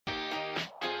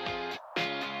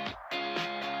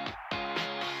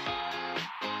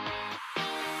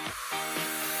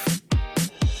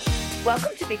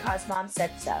Welcome to Because Mom Said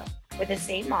So. We're the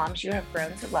same moms you have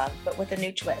grown to love, but with a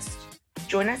new twist.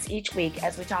 Join us each week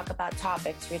as we talk about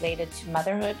topics related to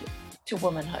motherhood, to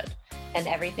womanhood, and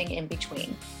everything in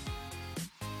between.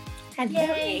 Hello,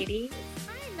 ladies.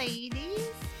 Hi, ladies.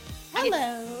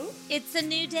 Hello. It's a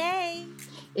new day.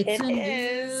 It It's a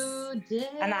is. new day.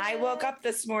 And I woke up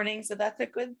this morning, so that's a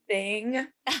good thing.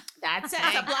 That's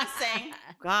a blessing.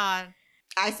 God.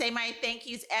 I say my thank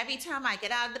yous every time I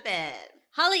get out of the bed.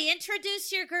 Holly, introduce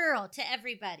your girl to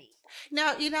everybody.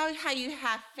 No, you know how you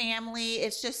have family?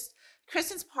 It's just,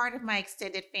 Kristen's part of my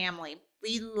extended family.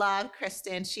 We love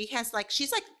Kristen. She's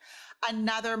like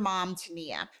another mom to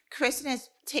Nia. Kristen has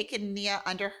taken Nia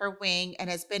under her wing and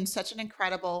has been such an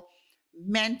incredible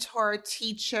mentor,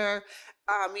 teacher.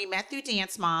 We met through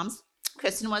Dance Moms.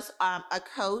 Kristen was a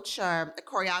coach, a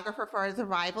choreographer for the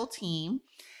rival team.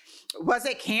 Was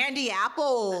it Candy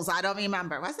Apples? I don't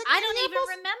remember. Was it? I don't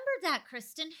even remember that,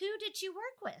 Kristen. Who did you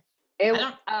work with? It,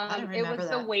 I don't it was remember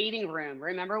the that. waiting room.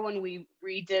 Remember when we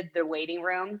redid the waiting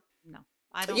room? No,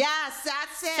 I don't. Yes,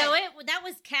 that's it. So that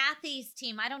was Kathy's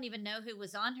team. I don't even know who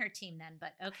was on her team then,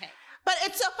 but okay. But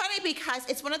it's so funny because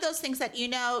it's one of those things that,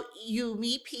 you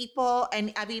meet people,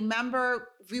 and I remember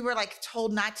we were like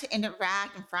told not to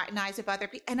interact and fraternize with other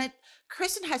people. And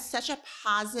Kristen has such a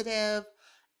positive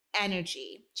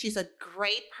energy. She's a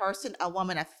great person, a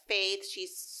woman of faith.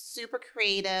 She's super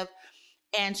creative,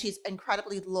 and she's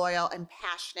incredibly loyal and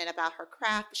passionate about her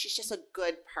craft. She's just a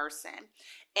good person.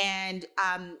 And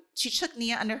she took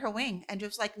Nia under her wing and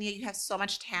just like, Nia, you have so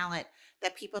much talent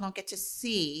that people don't get to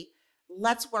see.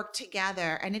 Let's work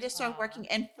together. And it just started working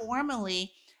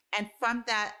informally. And from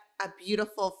that, a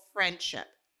beautiful friendship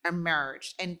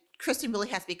emerged. And Kristen really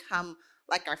has become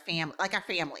like our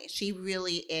family. She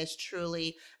really is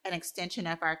truly an extension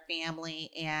of our family.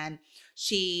 And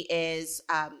she is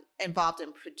involved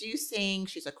in producing.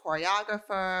 She's a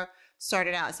choreographer,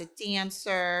 started out as a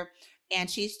dancer. And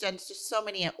she's done just so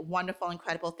many wonderful,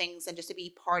 incredible things. And just to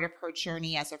be part of her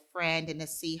journey as a friend and to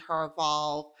see her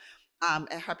evolve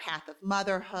in her path of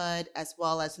motherhood, as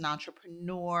well as an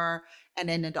entrepreneur and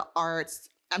then into arts.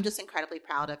 I'm just incredibly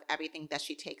proud of everything that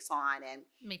she takes on. And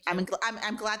Me too.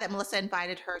 I'm glad that Melissa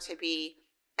invited her to be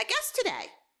a guest today.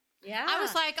 Yeah. I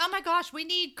was like, oh my gosh, we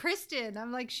need Kristen.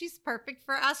 I'm like, she's perfect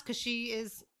for us because she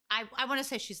is. I want to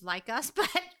say she's like us, but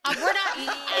we're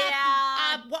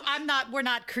not. We're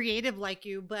not creative like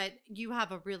you, but you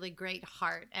have a really great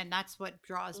heart, and that's what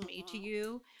draws me to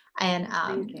you. And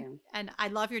Thank you. And I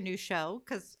love your new show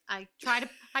because I try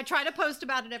to post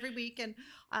about it every week, and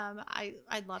I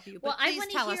love you. But Well, I please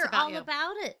want tell to us hear about all you.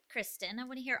 about it, Kristen. I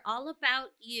want to hear all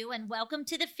about you, and welcome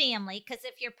to the family. Because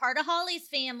if you're part of Holly's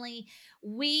family,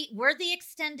 we're the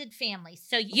extended family,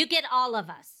 so you get all of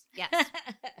us. Yes.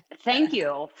 Thank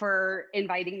you for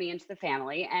inviting me into the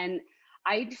family. And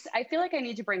I feel like I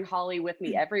need to bring Holly with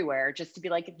me everywhere just to be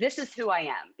like, this is who I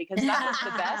am, because that was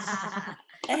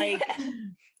the best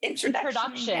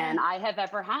introduction I have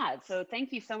ever had. So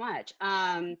thank you so much.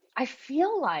 I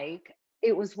feel like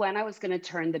it was when I was going to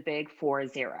turn the big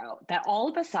 40 that all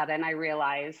of a sudden I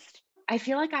realized I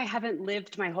feel like I haven't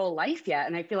lived my whole life yet.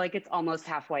 And I feel like it's almost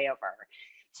halfway over.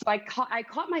 So I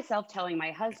caught myself telling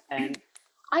my husband,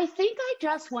 I think I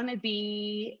just want to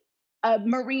be a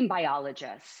marine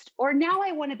biologist, or now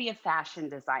I want to be a fashion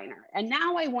designer. And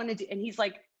now I want to do, and he's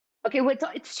like, okay, well,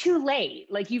 it's too late.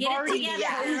 Like you've Get it already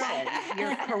together. chosen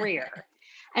your career.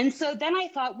 And so then I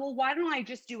thought, well, why don't I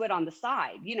just do it on the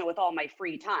side, with all my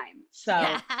free time?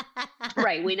 So,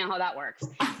 right, we know how that works.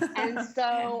 And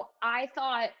so I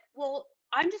thought, well,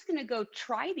 I'm just going to go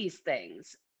try these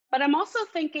things. But I'm also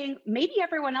thinking maybe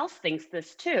everyone else thinks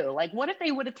this too. Like, what if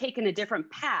they would have taken a different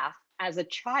path as a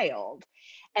child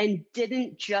and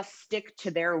didn't just stick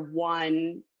to their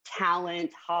one talent,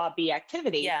 hobby,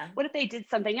 activity? Yeah. What if they did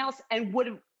something else, and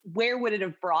where would it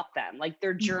have brought them? Like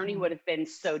their journey would have been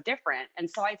so different. And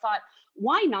so I thought,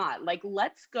 why not? Like,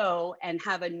 let's go and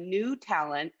have a new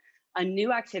talent, a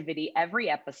new activity every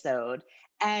episode.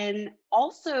 And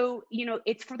also,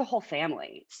 it's for the whole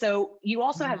family. So you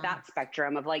also have that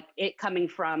spectrum of like it coming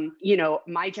from,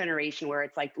 my generation where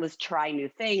it's like, let's try new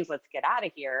things. Let's get out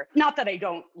of here. Not that I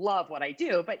don't love what I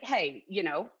do, but hey,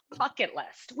 bucket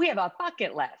list. We have a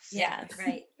bucket list. Yeah,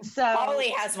 Right. So Holly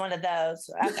has one of those.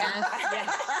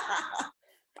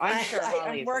 I'm sure I'm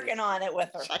Holly's working on it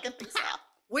with her. Checking things out.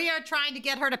 We are trying to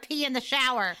get her to pee in the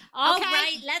shower. All okay?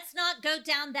 right, let's not go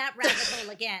down that rabbit hole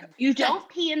again. You don't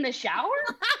pee in the shower?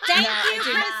 Thank No, I you,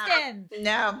 do not. Kristen.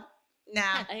 No.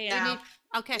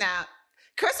 Okay. No.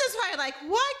 Kristen's probably like,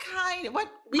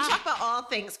 we talk about all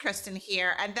things, Kristen,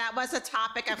 here. And that was a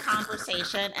topic of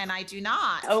conversation, and I do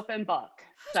not. Open book.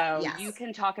 So Yes. you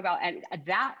can talk about, and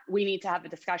that we need to have a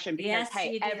discussion because, Yes,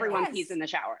 hey, you do. everyone Yes. pees in the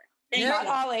shower. Thank Yep. you,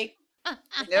 Holly.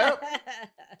 Nope.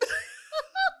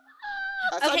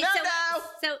 That's Okay, a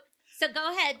no-no. so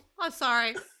go ahead. I'm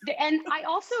sorry. And I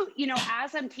also,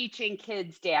 as I'm teaching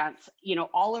kids dance,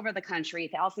 all over the country,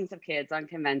 thousands of kids on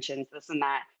conventions, this and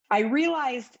that, I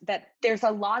realized that there's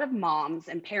a lot of moms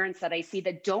and parents that I see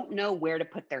that don't know where to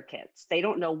put their kids. They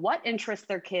don't know what interests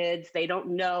their kids. They don't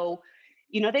know,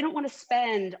 they don't want to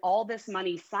spend all this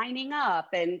money signing up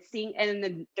and seeing, and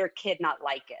then their kid not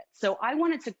like it. So I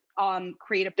wanted to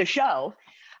create the show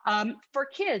for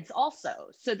kids also,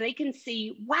 so they can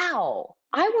see, wow,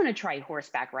 I want to try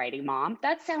horseback riding, Mom.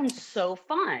 That sounds so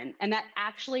fun. And that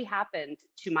actually happened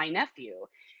to my nephew.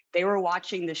 They were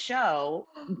watching the show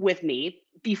with me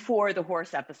before the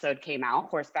horse episode came out,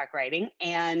 horseback riding.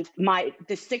 And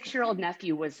the 6-year-old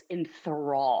nephew was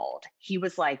enthralled. He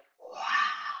was like, wow.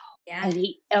 Yeah. And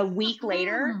a week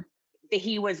later, they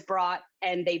brought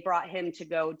him to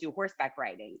go do horseback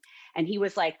riding. And he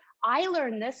was like, I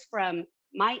learned this from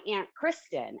my Aunt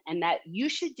Kristen, and that you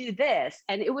should do this.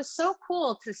 And it was so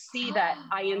cool to see that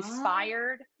I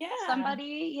inspired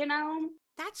somebody,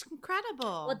 That's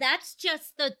incredible. Well, that's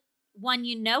just the one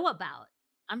you know about.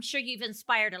 I'm sure you've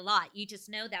inspired a lot. You just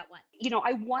know that one.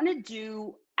 I want to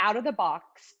do out of the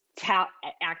box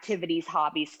activities,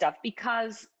 hobby stuff,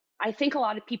 because I think a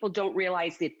lot of people don't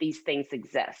realize that these things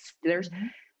exist.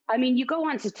 You go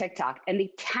onto TikTok and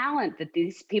the talent that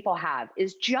these people have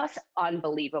is just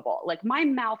unbelievable. Like my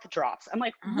mouth drops. I'm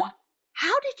like, what?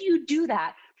 How did you do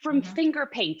that from finger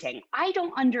painting? I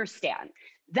don't understand.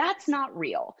 That's not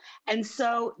real. And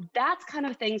so that's kind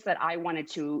of things that I wanted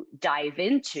to dive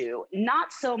into,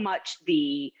 not so much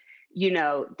the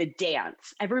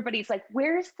dance. Everybody's like,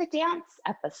 where's the dance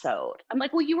episode? I'm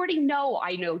like, well, you already know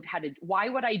I know how to, why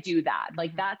would I do that?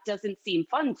 Like, that doesn't seem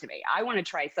fun to me. I want to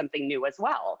try something new as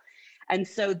well. And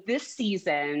so this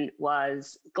season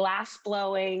was glass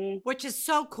blowing. Which is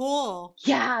so cool.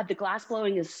 Yeah, the glass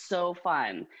blowing is so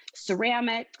fun.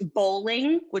 Ceramic,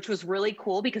 bowling, which was really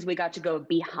cool because we got to go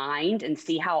behind and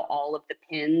see how all of the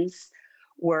pins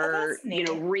were,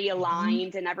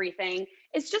 realigned and everything.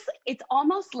 It's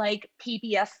almost like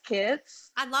PBS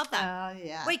Kids. I love that. Oh,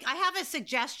 yeah. Wait, I have a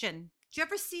suggestion. Do you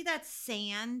ever see that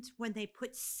sand when they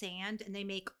put sand and they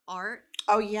make art?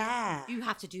 Oh, yeah. You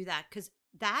have to do that because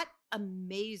that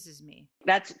amazes me.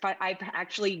 That's fun.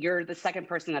 You're the second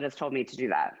person that has told me to do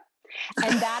that.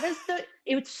 And that is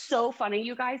it's so funny,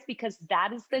 you guys, because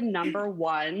that is the number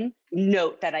one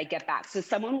note that I get back. So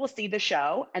someone will see the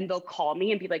show and they'll call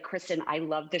me and be like, Kristen, I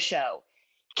love the show.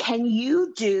 Can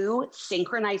you do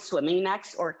synchronized swimming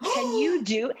next? Or can you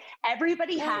do,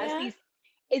 everybody has these.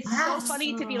 It's so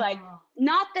funny to be like,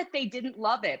 not that they didn't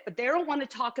love it, but they don't want to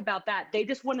talk about that. They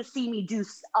just want to see me do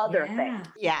other things.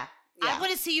 Yeah. I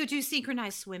want to see you do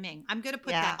synchronized swimming. I'm going to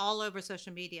put that all over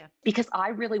social media. Because I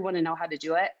really want to know how to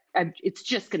do it. It's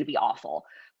just going to be awful.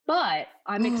 But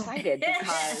I'm excited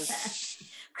because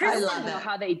I love know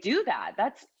how they do that.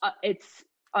 That's it's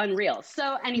unreal.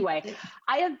 So anyway,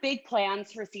 I have big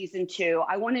plans for season 2.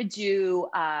 I want to do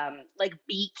like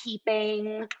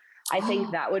beekeeping. I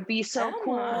think that would be so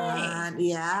cool.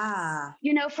 Yeah.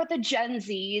 For the Gen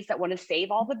Zs that want to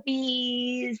save all the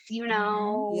bees, Yeah.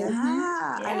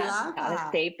 I love gotta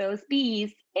save those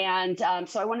bees. And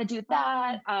so I want to do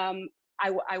that.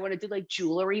 I want to do like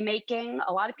jewelry making.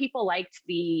 A lot of people liked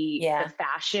the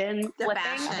fashion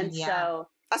flipping. And so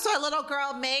I saw a little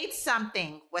girl made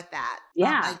something with that.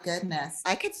 Yeah. Oh my goodness.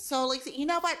 I could solely see. You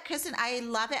know what, Kristen? I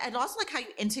love it. And also like how you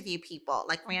interview people,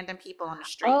 like random people on the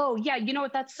street. Oh, yeah. You know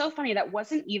what? That's so funny. That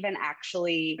wasn't even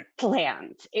actually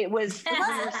planned. It was we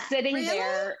were sitting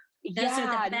there. Those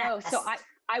are the no. So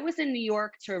I was in New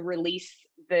York to release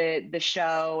the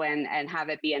show and have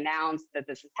it be announced that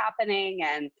this is happening.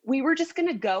 And we were just going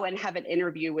to go and have an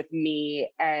interview with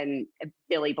me and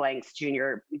Billy Blanks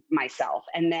Jr., myself.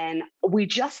 And then we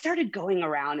just started going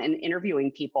around and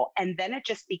interviewing people. And then it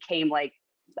just became like,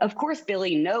 of course,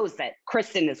 Billy knows that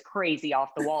Kristen is crazy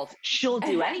off the walls. She'll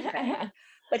do anything.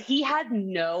 But he had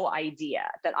no idea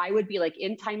that I would be like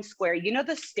in Times Square,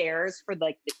 the stairs for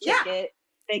like the ticket.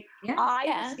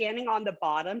 I was standing on the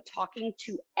bottom talking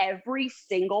to every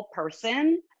single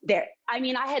person there. I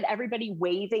mean, I had everybody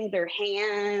waving their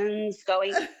hands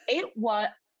going.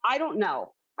 I don't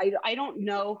know. I don't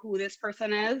know who this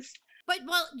person is. But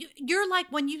you're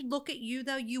like, when you look at you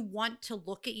though, you want to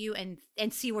look at you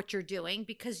and see what you're doing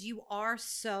because you are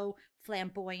so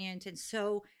flamboyant and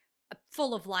so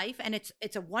full of life. And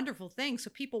it's a wonderful thing. So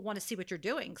people want to see what you're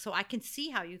doing. So I can see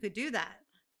how you could do that.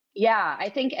 Yeah, I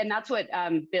think, and that's what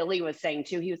Billy was saying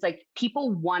too. He was like,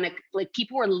 people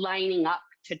were lining up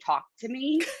to talk to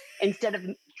me instead of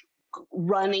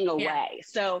running away. Yeah.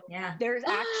 So there's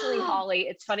actually, Holly,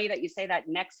 it's funny that you say that.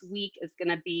 Next week is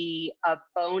going to be a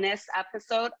bonus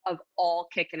episode of all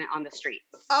kicking it on the streets.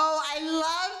 Oh, I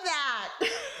love that.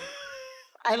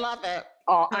 I love it.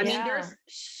 Oh, I mean, there's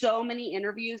so many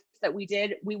interviews that we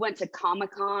did. We went to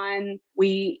Comic-Con.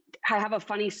 I have a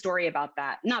funny story about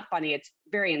that. Not funny. It's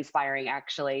very inspiring,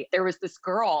 actually. There was this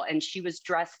girl and she was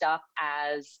dressed up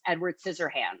as Edward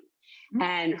Scissorhands.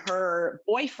 And her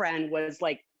boyfriend was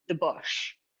like the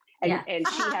Bush. And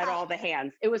she had all the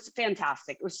hands. It was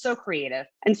fantastic. It was so creative.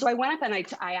 And so I went up and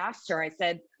I asked her, I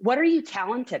said, what are you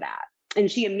talented at?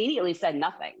 And she immediately said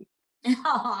nothing.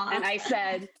 Aww. And I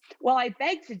said, well, I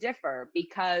beg to differ,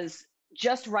 because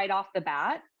just right off the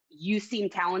bat, you seem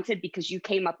talented because you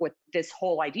came up with this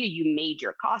whole idea. You made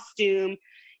your costume.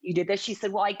 You did this. She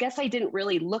said, well, I guess I didn't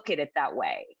really look at it that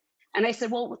way. And I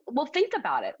said, well, think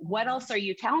about it. What else are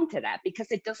you talented at? Because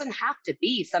it doesn't have to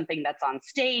be something that's on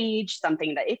stage,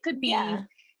 something that it could be,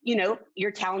 you know,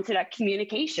 you're talented at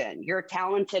communication. You're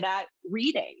talented at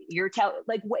reading.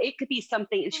 It could be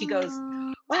something. And she goes,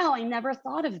 wow, I never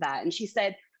thought of that. And she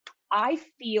said, I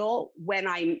feel when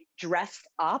I'm dressed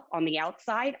up on the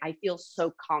outside, I feel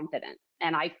so confident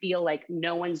and I feel like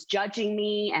no one's judging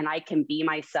me and I can be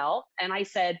myself. And I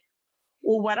said,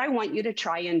 well, what I want you to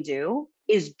try and do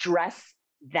is dress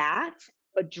that,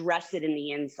 but dress it in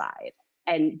the inside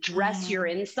and dress your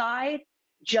inside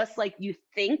just like you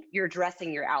think you're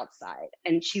dressing your outside.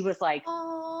 And she was like,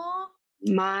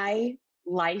 my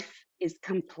life is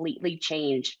completely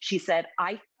changed. She said,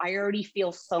 I already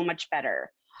feel so much better.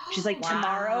 She's like,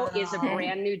 tomorrow is a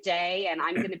brand new day and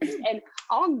I'm going to be, and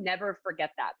I'll never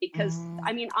forget that because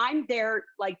I mean, I'm there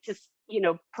like to, you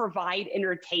know, provide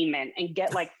entertainment and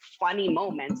get like funny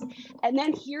moments. And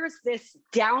then here's this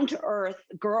down to earth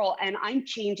girl and I'm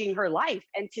changing her life.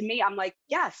 And to me, I'm like,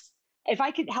 yes, if I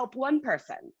could help one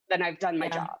person, then I've done my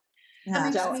job.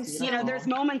 Yeah. So, you know, there's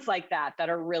moments like that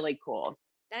are really cool.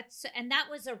 And that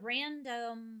was a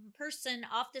random person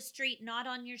off the street, not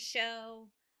on your show.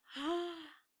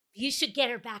 You should get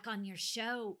her back on your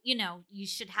show. You know, you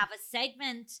should have a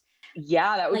segment.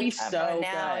 Yeah, that would be so good.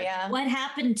 Yeah. What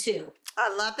happened to?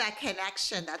 I love that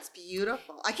connection. That's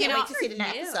beautiful. I can't wait to see the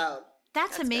next episode.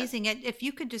 That's amazing. Good. If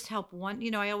you could just help one,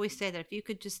 you know, I always say that if you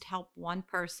could just help one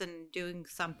person doing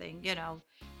something, you know,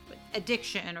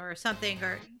 addiction or something,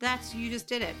 or you just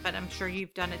did it. But I'm sure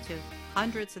you've done it to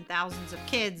hundreds and thousands of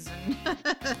kids.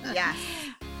 And yes.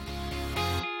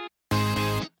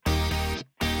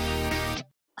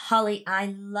 Holly,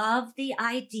 I love the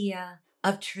idea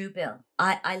of Truebill.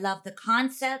 I love the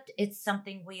concept. It's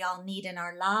something we all need in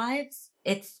our lives.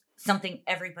 It's something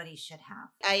everybody should have.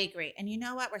 I agree. And you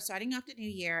know what? We're starting off the new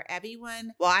year.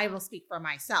 Everyone, well, I will speak for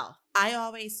myself. I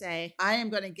always say, I am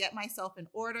going to get myself in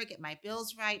order, get my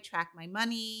bills right, track my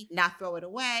money, not throw it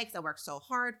away because I worked so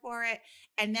hard for it.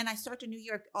 And then I start the new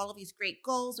year with all of these great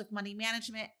goals with money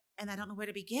management. And I don't know where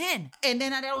to begin. And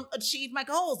then I don't achieve my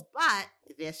goals. But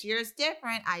this year is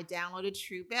different. I downloaded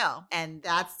Truebill. And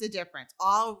that's the difference.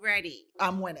 Already,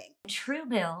 I'm winning.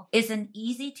 Truebill is an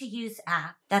easy-to-use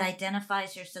app that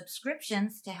identifies your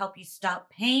subscriptions to help you stop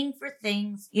paying for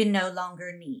things you no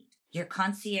longer need. Your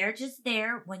concierge is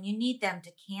there when you need them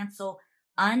to cancel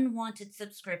unwanted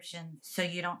subscriptions so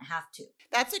you don't have to.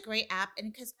 That's a great app.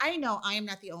 And because I know I am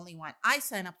not the only one. I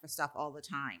sign up for stuff all the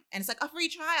time. And it's like a free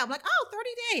trial. I'm like, 30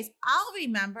 days. I'll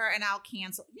remember and I'll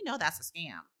cancel. You know, that's a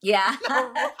scam. Yeah. You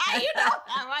know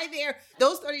that right there.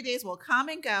 Those 30 days will come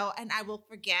and go and I will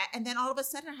forget. And then all of a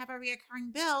sudden I have a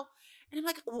reoccurring bill. And I'm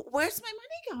like, where's my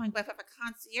money going? But if I have a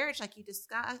concierge like you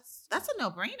discussed, that's a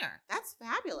no-brainer. That's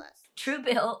fabulous.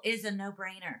 Truebill is a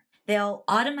no-brainer. They'll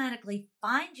automatically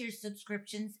find your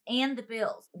subscriptions and the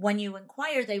bills. When you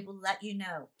inquire, they will let you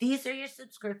know. These are your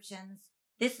subscriptions.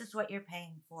 This is what you're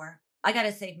paying for. I got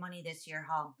to save money this year,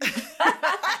 Hall.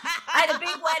 I had a big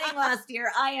wedding last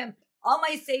year. All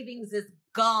my savings is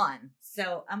gone.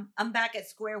 So I'm back at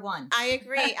square one. I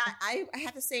agree. I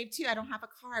have to save too. I don't have a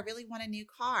car. I really want a new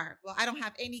car. Well, I don't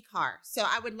have any car. So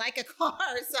I would like a car.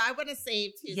 So I want to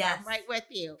save too. Yes. So I'm right with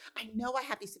you. I know I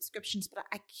have these subscriptions, but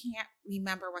I can't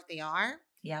remember what they are.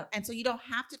 Yep. And so you don't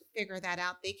have to figure that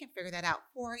out. They can figure that out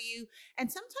for you. And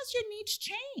sometimes your needs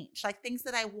change, like things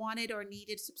that I wanted or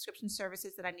needed, subscription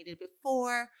services that I needed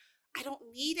before, I don't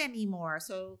need anymore.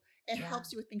 So it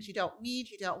helps you with things you don't need,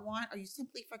 you don't want, or you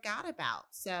simply forgot about.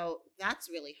 So that's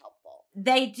really helpful.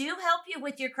 They do help you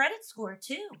with your credit score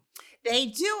too. They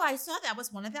do. I saw that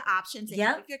was one of the options. They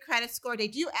help with your credit score. They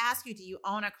do ask you, do you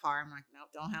own a car? I'm like, no,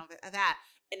 don't have that.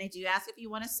 And they do ask if you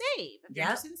want to save, if you're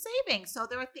interested in saving. So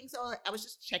there are things I was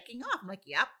just checking off. I'm like,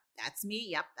 yep, that's me.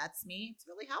 Yep, that's me. It's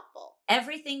really helpful.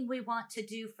 Everything we want to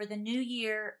do for the new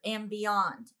year and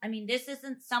beyond. I mean, this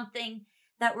isn't something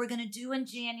that we're going to do in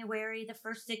January, the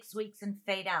first 6 weeks, and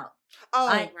fade out.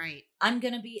 Oh, right. I'm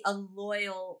going to be a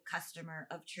loyal customer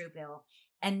of Truebill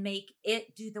and make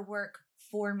it do the work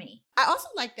for me. I also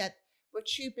like that with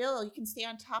Truebill, you can stay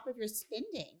on top of your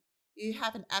spending. You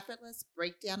have an effortless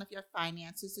breakdown of your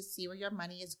finances to see where your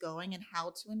money is going and how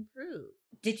to improve.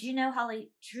 Did you know,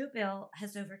 Holly, Truebill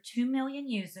has over 2 million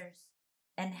users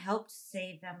and helped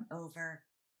save them over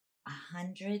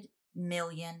 $100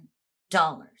 million.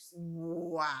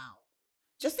 Wow.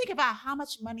 Just think about how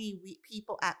much money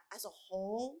people as a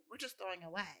whole, we're just throwing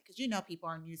away because people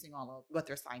aren't using all of what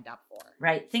they're signed up for.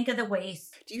 Right. Think of the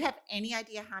waste. Do you have any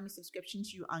idea how many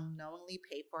subscriptions you unknowingly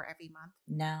pay for every month?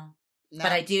 No.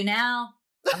 But I do now.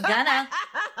 I'm gonna.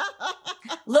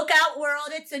 Look out, world.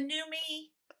 It's a new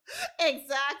me.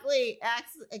 Exactly.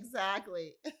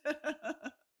 Exactly.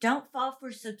 Don't fall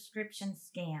for subscription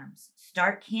scams.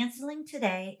 Start canceling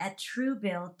today at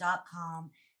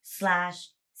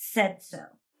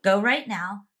truebill.com/saidso. Go right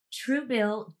now,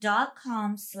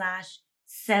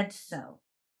 truebill.com/saidso.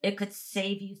 It could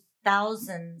save you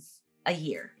thousands a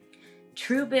year.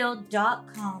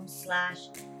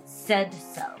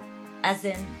 truebill.com/saidso. As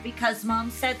in, because mom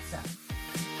said so.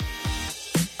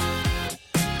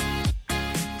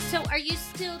 So are you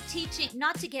still teaching,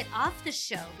 not to get off the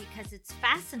show because it's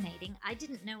fascinating. I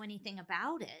didn't know anything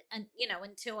about it and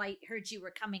until I heard you were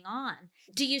coming on.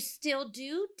 Do you still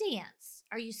do dance?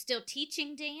 Are you still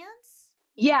teaching dance?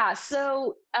 Yeah,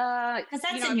 so Because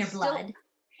that's in your blood.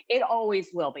 It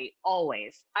always will be,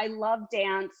 always. I love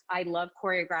dance. I love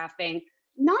choreographing.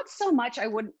 Not so much, I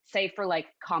wouldn't say, for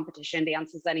like competition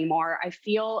dances anymore. I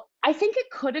think it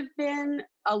could have been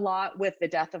a lot with the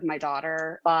death of my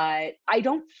daughter, but I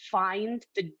don't find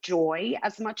the joy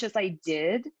as much as I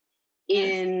did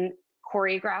in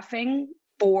choreographing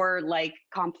for like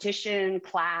competition,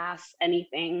 class,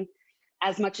 anything,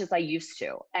 as much as I used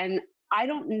to. And I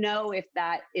don't know if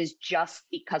that is just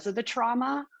because of the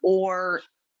trauma or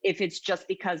if it's just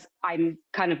because I'm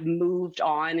kind of moved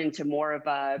on into more of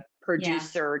a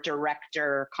producer,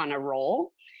 director kind of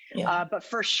role. Yeah. But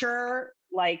for sure,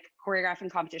 like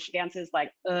choreographing competition dances,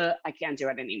 like, I can't do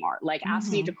it anymore. Like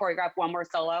ask me to choreograph one more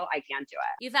solo, I can't do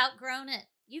it. You've outgrown it.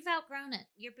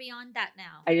 You're beyond that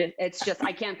now. It's just,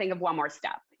 I can't think of one more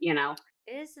step,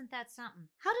 Isn't that something?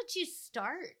 How did you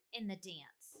start in the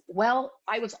dance? Well,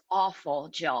 I was awful,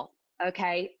 Jill.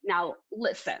 Okay. Now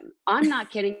listen, I'm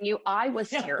not kidding you. I was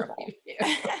terrible.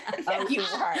 You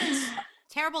weren't.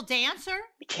 Terrible dancer?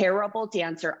 Terrible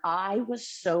dancer. I was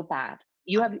so bad.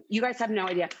 You guys have no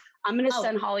idea. I'm going to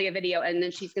send Holly a video and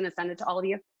then she's going to send it to all of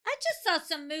you. I just saw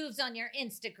some moves on your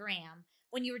Instagram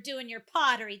when you were doing your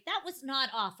pottery. That was not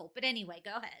awful. But anyway,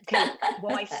 go ahead. Okay.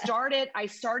 Well, I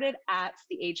started at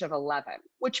the age of 11,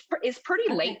 which is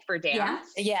pretty late for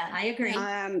dance. Yeah, I agree.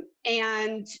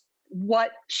 And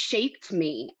what shaped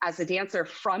me as a dancer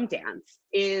from dance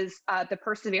is the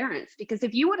perseverance. Because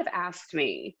if you would have asked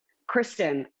me,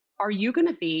 Kristen,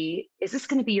 is this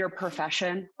going to be your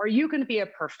profession? Are you going to be a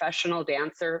professional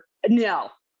dancer? No,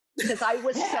 because I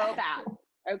was so bad.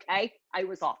 Okay. I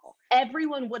was awful.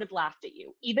 Everyone would have laughed at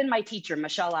you. Even my teacher,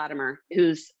 Michelle Latimer,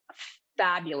 who's a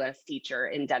fabulous teacher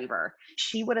in Denver,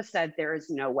 she would have said, there is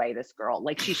no way this girl,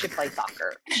 like she should play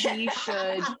soccer. She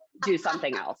should do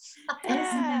something else.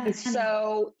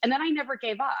 So, and then I never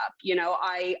gave up.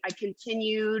 I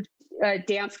continued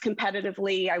dance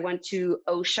competitively. I went to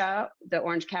OSHA, the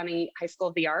Orange County High School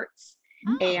of the Arts.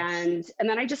 Oh. And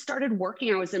then I just started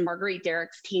working. I was in Marguerite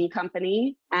Derrick's teen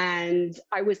company, and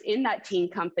I was in that teen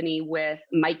company with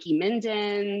Mikey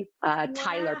Minden,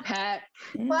 Tyler Peck.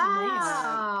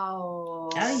 Wow.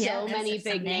 Oh, yeah. So many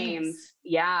big names.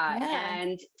 Yeah.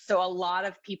 And so a lot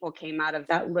of people came out of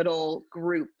that little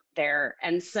group there.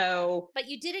 And so. But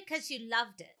you did it because you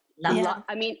loved it.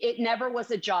 I mean, it never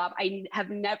was a job. I have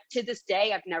never, to this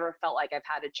day, I've never felt like I've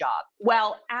had a job.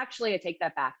 Well, actually, I take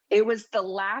that back. It was the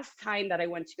last time that I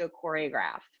went to go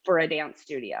choreograph for a dance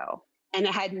studio, and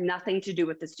it had nothing to do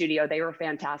with the studio. They were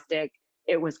fantastic.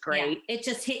 It was great. Yeah, it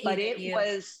just hit you.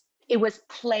 But it was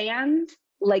planned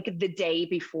like the day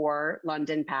before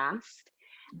London passed.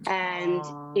 And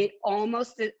I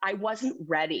wasn't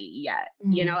ready yet.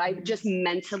 I just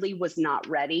mentally was not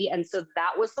ready. And so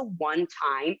that was the one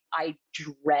time I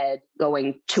dread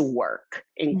going to work,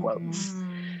 in quotes.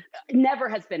 It never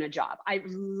has been a job. I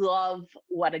love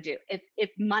what I do.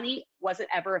 If money wasn't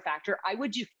ever a factor, I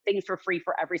would do things for free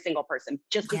for every single person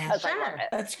just because I love it.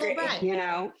 That's great. But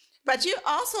you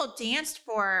also danced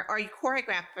or you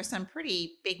choreographed for some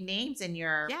pretty big names in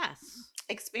your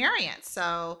experience.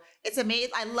 So it's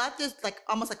amazing. I love this, like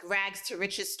almost like rags to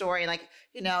riches story. Like,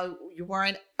 you know, you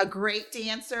weren't a great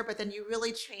dancer, but then you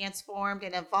really transformed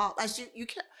and evolved as you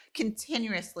can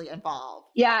continuously evolve.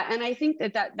 Yeah. And I think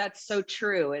that's so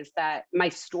true, is that my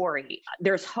story,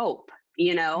 there's hope,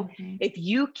 you know, if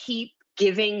you keep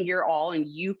giving your all and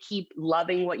you keep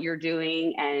loving what you're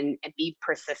doing and be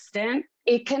persistent,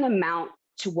 it can amount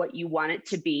to what you want it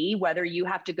to be, whether you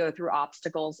have to go through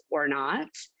obstacles or not.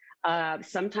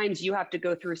 Sometimes you have to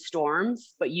go through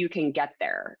storms, but you can get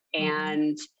there.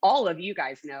 And all of you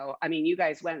guys know, I mean, you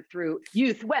went through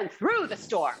the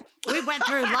storm. We went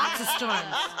through lots of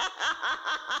storms.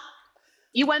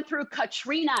 You went through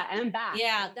Katrina and back.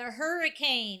 Yeah, the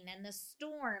hurricane and the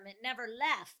storm, it never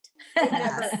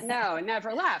left.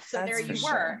 Never left. So That's there you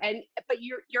for were. sure. But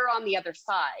you're on the other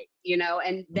side, you know,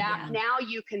 and that now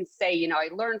you can say, you know, I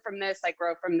learned from this, I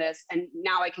grow from this, and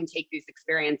now I can take these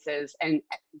experiences and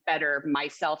better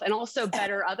myself and also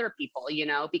better other people, you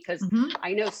know, because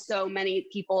I know so many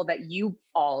people that you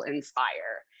all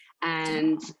inspire.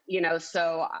 And, you know,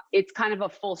 so it's kind of a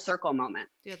full circle moment.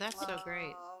 Yeah, that's so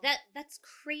great. That's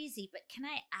crazy. But can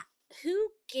I ask, who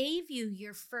gave you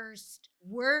your first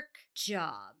work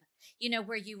job? You know,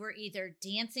 where you were either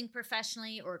dancing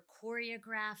professionally or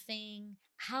choreographing.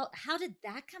 How did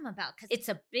that come about? Because it's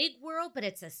a big world, but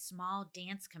it's a small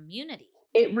dance community.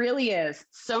 It really is.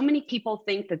 So many people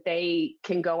think that they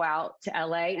can go out to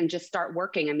LA and just start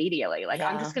working immediately. Like,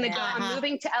 I'm just going to go, I'm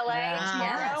moving to LA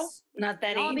tomorrow. Not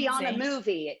that I'll be on a easy.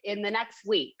 movie in the next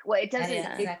week. Well, it doesn't,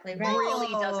 That's exactly it right.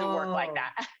 really doesn't work like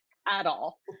that at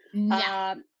all.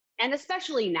 Yeah. And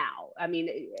especially now, I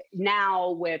mean,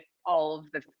 now with all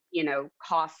of the, you know,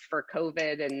 costs for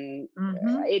COVID and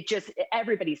it just,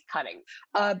 everybody's cutting.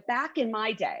 Back in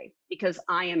my day, because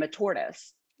I am a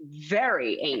tortoise,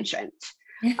 very ancient.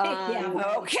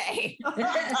 Okay.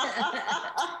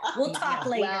 We'll talk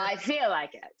later. Well, I feel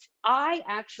like it. I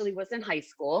actually was in high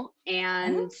school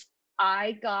and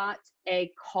I got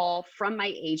a call from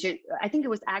my agent. I think it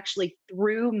was actually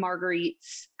through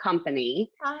Marguerite's company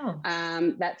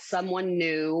that someone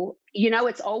knew. You know,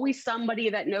 it's always somebody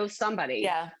that knows somebody.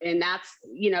 Yeah. And that's,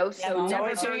 you know, so it's never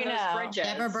always who burn you those know. bridges.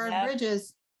 Never burn Yep.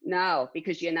 bridges. No,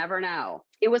 because you never know.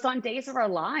 It was on Days of Our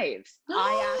Lives.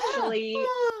 I actually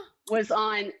was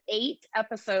on 8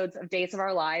 episodes of Days of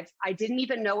Our Lives. I didn't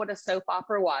even know what a soap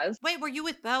opera was. Wait, were you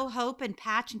with Bo, Hope, and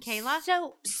Patch and Kayla?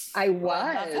 I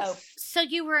was. So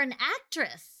you were an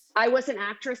actress. I was an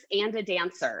actress and a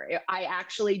dancer. I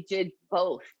actually did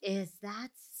both. Is that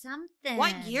something?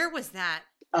 What year was that?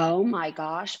 Oh my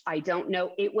gosh, I don't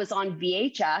know. It was on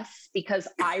VHS because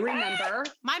I remember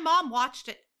My mom watched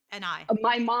it, and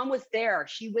my mom was there.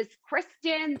 She was,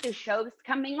 Kristen, the show's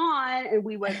coming on, and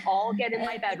we would all get in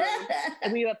my bedroom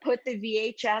and we would put the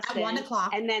VHS At in, 1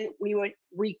 o'clock. and then we would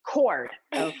record.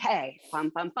 Okay,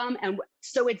 bum bum bum, and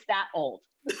so it's that old.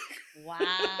 Wow.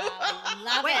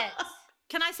 Love Wait. it.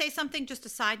 Can I say something? Just a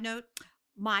side note.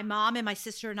 My mom and my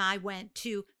sister and I went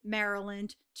to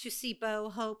Maryland to see Bo,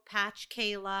 Hope, Patch,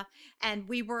 Kayla, and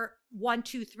we were 1,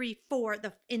 2, 3, 4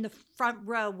 in the front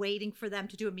row waiting for them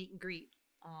to do a meet and greet.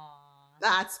 Aw.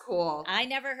 That's cool. I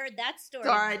never heard that story.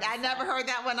 Sorry, I Melissa. never heard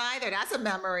that one either. That's a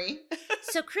memory.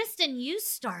 So, Kristen, you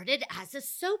started as a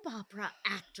soap opera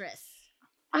actress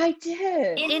I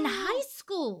did. in high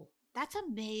school. That's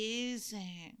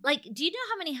amazing. Like, do you know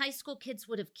how many high school kids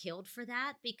would have killed for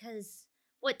that? Because,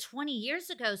 20 years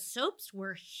ago, soaps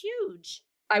were huge.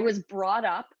 I was brought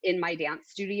up in my dance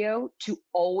studio to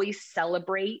always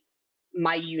celebrate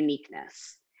my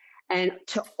uniqueness and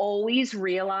to always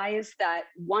realize that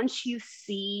once you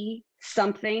see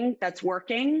something that's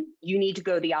working, you need to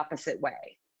go the opposite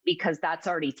way because that's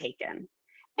already taken.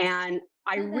 And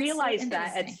I Oh, that's so realized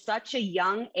that at interesting. such a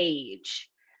young age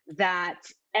that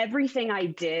everything I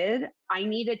did, I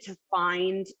needed to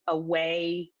find a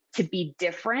way to be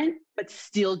different, but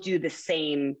still do the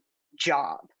same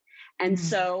job. And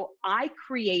so I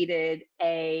created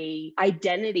a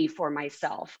identity for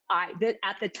myself. At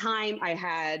the time I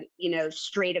had,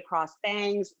 straight across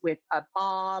bangs with a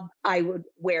bob. I would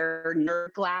wear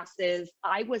nerd glasses.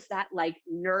 I was that like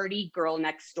nerdy girl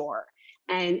next door.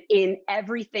 And in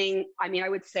everything, I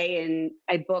would say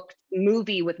I booked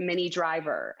Movie with Minnie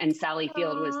Driver and Sally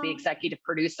Field was the executive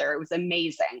producer. It was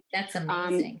amazing. That's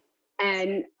amazing.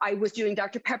 And I was doing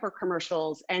Dr. Pepper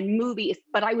commercials and movies,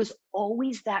 but I was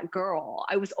always that girl.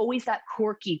 I was always that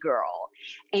quirky girl.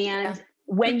 And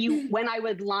when I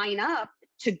would line up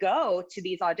to go to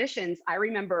these auditions, I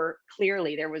remember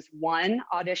clearly there was one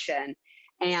audition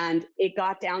and it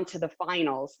got down to the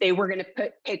finals. They were going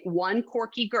to pick one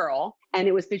quirky girl, and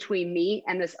it was between me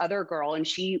and this other girl, and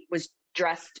she was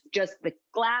dressed just the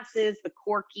glasses, the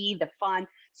quirky, the fun.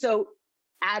 So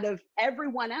out of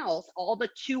everyone else, all the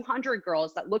 200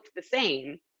 girls that looked the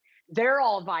same, they're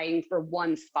all vying for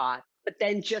one spot. But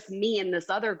then just me and this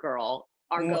other girl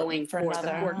are going for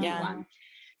the quirky one.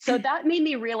 So that made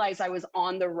me realize I was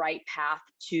on the right path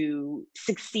to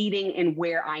succeeding in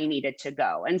where I needed to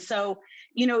go. And so,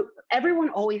 you know, everyone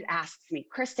always asks me,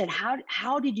 Kristen,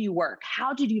 how did you work?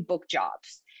 How did you book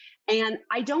jobs? And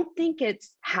I don't think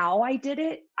it's how I did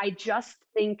it. I just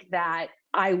think that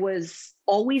I was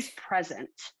always present.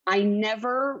 I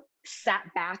never sat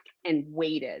back and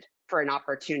waited for an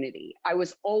opportunity. I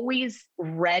was always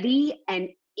ready and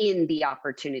in the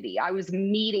opportunity. I was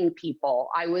meeting people.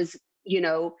 I was, you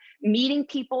know, meeting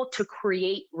people to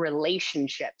create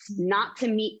relationships, not to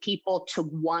meet people to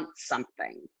want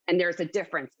something. And there's a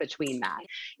difference between that.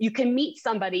 You can meet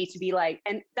somebody to be like,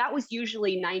 and that was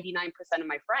usually 99% of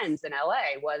my friends in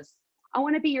LA was, I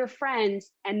want to be your friend.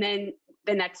 And then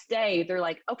the next day they're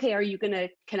like, okay, are you going to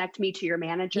connect me to your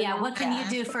manager? Yeah. now? What can you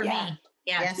do for me?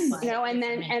 Yeah. Yes. You know, and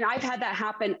then, and I've had that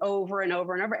happen over and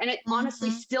over and over. And it honestly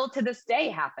still to this day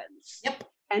happens. Yep.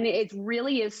 And it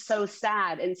really is so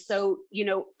sad. And so, you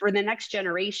know, for the next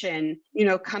generation, you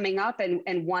know, coming up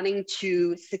and wanting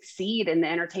to succeed in the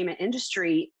entertainment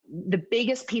industry, the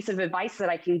biggest piece of advice that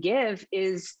I can give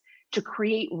is to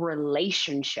create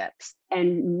relationships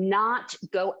and not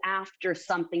go after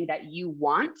something that you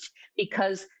want,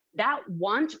 because that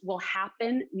want will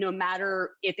happen no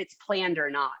matter if it's planned or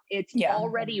not. It's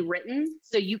already written,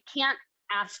 so you can't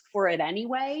ask for it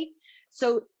anyway.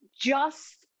 So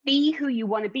just be who you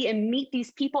want to be and meet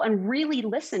these people and really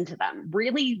listen to them,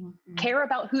 really care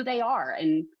about who they are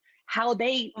and how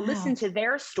they listen to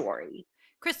their story.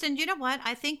 Kristen, you know what?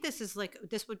 I think this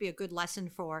would be a good lesson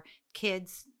for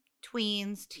kids,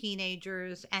 tweens,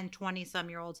 teenagers, and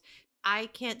 20-some-year-olds. I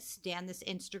can't stand this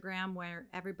Instagram where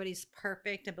everybody's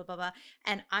perfect and blah, blah, blah.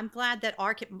 And I'm glad that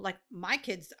my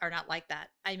kids are not like that.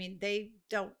 I mean, they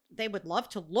would love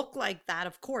to look like that,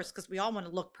 of course, because we all want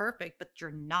to look perfect, but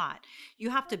you're not. You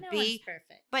have to be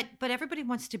perfect. But everybody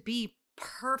wants to be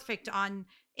perfect on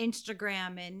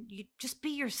Instagram, and you just be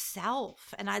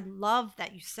yourself. And I love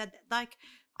that you said that. Like,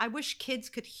 I wish kids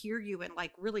could hear you and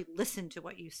like really listen to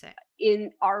what you say.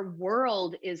 In our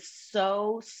world is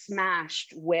so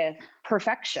smashed with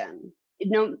perfection.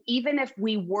 You know, even if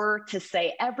we were to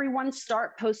say everyone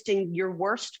start posting your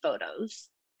worst photos,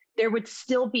 there would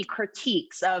still be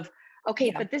critiques of,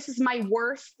 okay, but this is my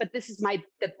worst, but this is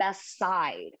the best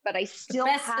side. But I still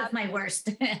have of my worst.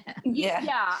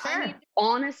 Yeah. Sure. I mean,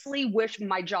 honestly wish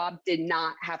my job did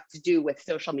not have to do with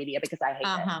social media because I hate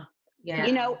it. Yeah.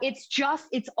 You know,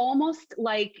 it's almost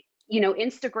like, you know,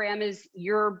 Instagram is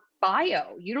your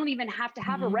bio. You don't even have to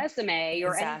have a resume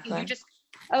or anything. You just,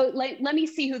 let me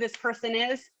see who this person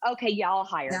is. Okay, yeah, I'll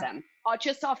hire them.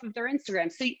 Just off of their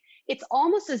Instagram. So it's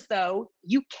almost as though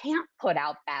you can't put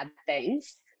out bad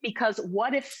things, because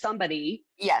what if somebody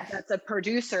that's a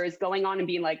producer is going on and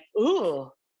being like,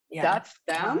 ooh, that's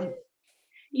them?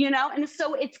 You know, and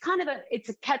so it's kind of it's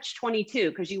a catch-22,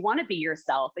 because you want to be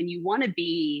yourself and you want to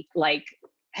be like,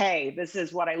 hey, this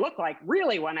is what I look like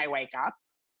really when I wake up.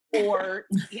 Or,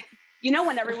 you know,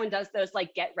 when everyone does those,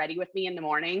 like, get ready with me in the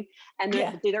morning and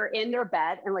they're in their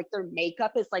bed and like their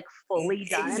makeup is like fully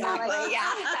done. Exactly. Like,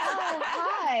 oh,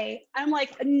 hi. I'm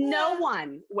like, no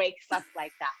one wakes up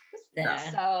like that.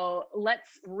 So let's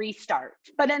restart.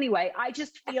 But anyway, I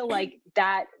just feel like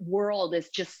that world is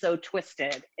just so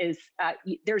twisted.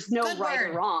 There's no Good right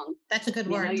word. or wrong. That's a good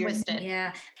word, twisted.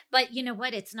 Yeah. But you know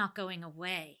what? It's not going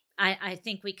away. I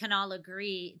think we can all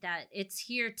agree that it's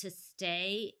here to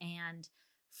stay. And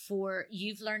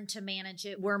you've learned to manage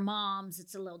it. We're moms.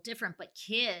 It's a little different, but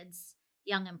kids,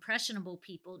 young impressionable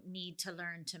people need to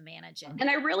learn to manage it. And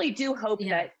I really do hope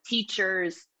that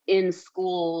teachers in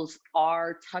schools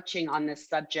are touching on this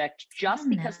subject, just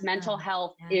because mental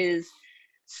health is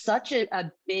such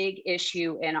a big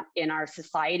issue in our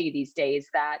society these days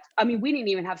that, I mean, we didn't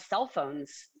even have cell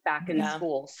phones back in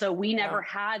school. So we never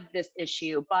had this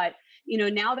issue. But, you know,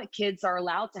 now that kids are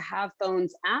allowed to have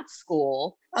phones at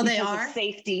school, they are?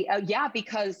 Safety.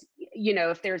 Because, you know,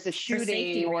 if there's a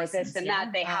shooting or this and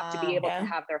that, they have to be able to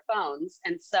have their phones.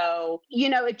 And so, you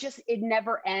know, it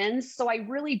never ends. So I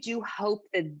really do hope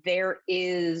that there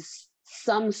is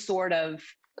some sort of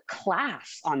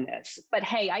class on this. But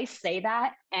hey, I say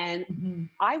that, and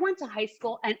I went to high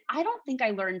school and I don't think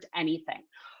I learned anything.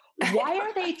 Why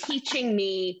are they teaching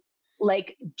me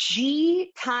like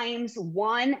G times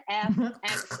 1 F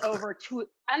X over 2?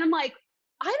 And I'm like,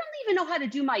 I don't even know how to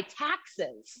do my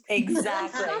taxes.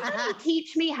 Exactly. Somebody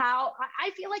teach me how. I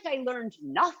feel like I learned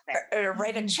nothing. Or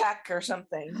write a check or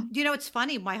something. You know, it's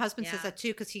funny. My husband says Yeah. that too,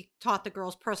 because he taught the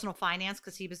girls personal finance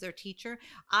because he was their teacher.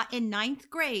 In ninth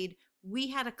grade, we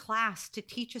had a class to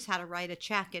teach us how to write a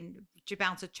check and to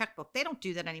bounce a checkbook. They don't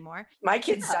do that anymore My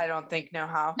kids, I don't think, know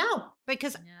how. No,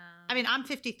 because, Yeah. I mean, I'm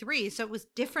 53, so it was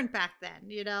different back then,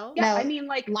 you know? Yeah, No, I mean,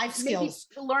 like life maybe skills.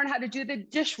 to learn how to do the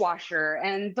dishwasher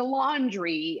and the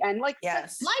laundry and like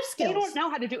Yes. Life they skills. don't know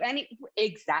how to do any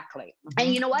exactly. Mhm.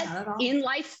 And you know what? Not at all. In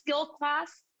life skill class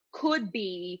could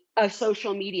be a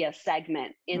social media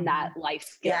segment in that life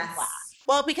skill Yes. class.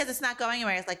 Well, because it's not going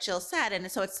anywhere, like Jill said,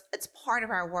 and so it's part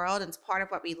of our world and it's part of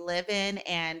what we live in,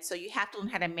 and so you have to learn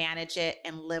how to manage it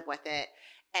and live with it,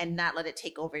 and not let it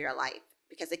take over your life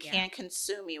because it Yeah. can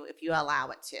consume you if you allow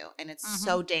it to, and it's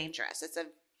so dangerous. It's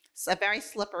a very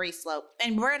slippery slope,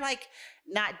 and we're like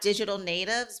not digital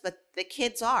natives, but the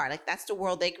kids are. Like that's the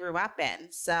world they grew up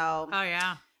in. So Oh,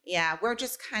 yeah. yeah, we're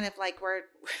just kind of like we're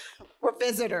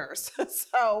visitors.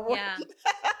 So Yeah.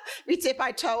 we dip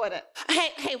our toe in it.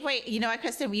 Hey, wait. You know what,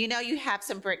 Kristen? You know you have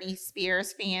some Britney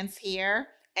Spears fans here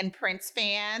and Prince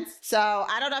fans. So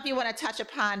I don't know if you want to touch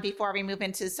upon before we move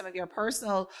into some of your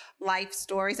personal life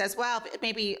stories as well. But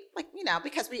maybe like, you know,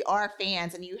 because we are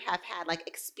fans and you have had like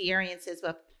experiences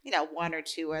with, you know, one or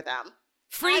two of them.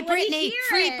 Free I wanna Britney. hear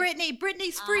Free it. Britney.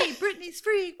 Britney's free. Britney's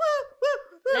free. Woo,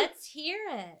 woo, woo. Let's hear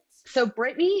it. So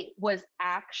Brittany was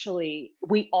actually,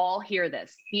 we all hear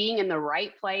this, being in the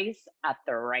right place at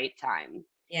the right time.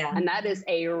 Yeah. And that is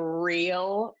a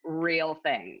real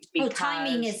thing. Oh,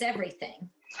 timing is everything.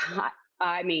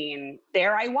 I mean,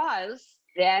 there I was.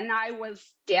 Then I was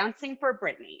dancing for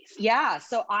Britney. Yeah.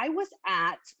 So I was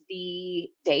at the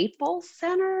Staples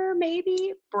Center,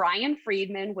 maybe. Brian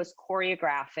Friedman was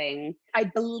choreographing. I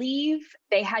believe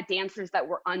they had dancers that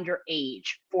were underage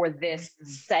for this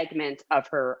segment of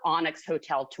her Onyx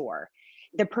Hotel tour.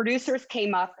 The producers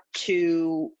came up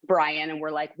to Brian and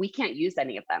were like, we can't use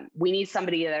any of them. We need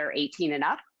somebody that are 18 and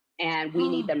up, and we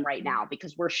need them right now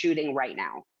because we're shooting right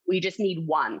now. We just need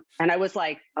one. And I was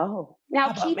like, oh, now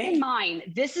How about keep me? in mind,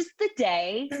 this is the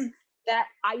day that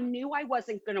I knew I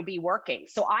wasn't going to be working.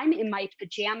 So I'm in my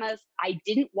pajamas. I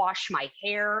didn't wash my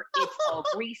hair. It's all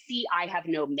greasy. I have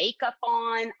no makeup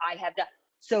on.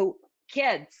 So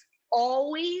kids,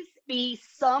 always be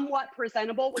somewhat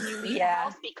presentable when you leave the Yeah.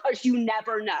 house because you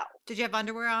never know. Did you have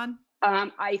underwear on?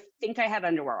 I think I have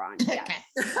underwear on. Yes.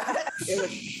 Okay. It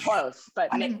was close,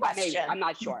 but Funny maybe, question. I'm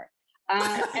not sure.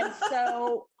 And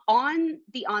so on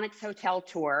the Onyx Hotel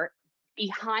tour,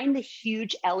 behind the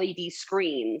huge LED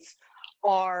screens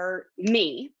are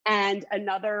me and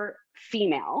another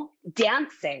female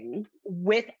dancing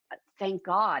with, thank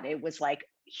God, it was like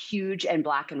huge and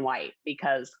black and white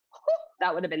because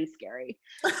that would have been scary.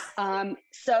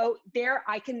 So there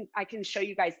I can show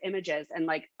you guys images, and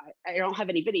like I don't have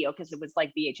any video because it was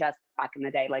like VHS back in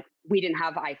the day. Like we didn't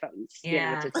have iPhones.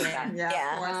 Yeah, to take that.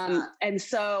 Yeah. of course not. And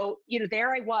so,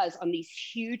 there I was on these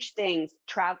huge things.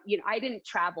 I didn't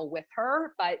travel with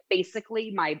her, but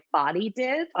basically my body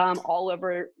did all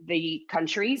over the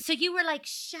country. So you were like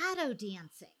shadow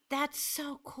dancing. That's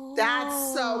so cool.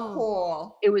 That's so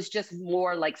cool. It was just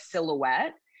more like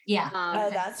silhouette. Yeah. Oh,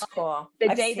 that's cool. The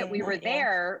I've day that seen we were that, yeah.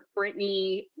 there,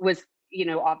 Brittany was,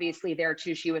 obviously there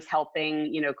too. She was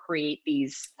helping, create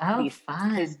these. Oh, these,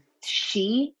 fun. 'cause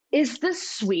she is the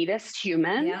sweetest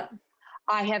human Yep.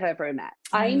 I have ever met.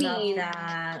 I I love mean,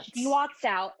 that. she walks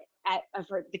out of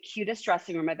the cutest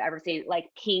dressing room I've ever seen, like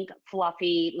pink,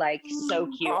 fluffy, like so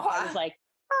cute. I was like,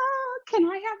 oh, can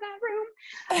I have that room?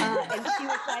 And she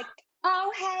was like,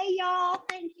 oh, hey, y'all.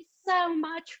 Thank you so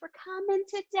much for coming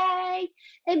today.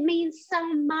 It means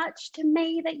so much to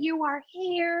me that you are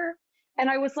here. And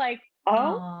I was like,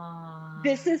 oh, Aw.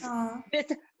 this is Aw. this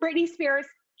Britney Spears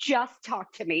just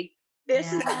talked to me.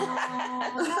 This is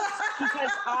Aw.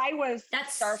 because I was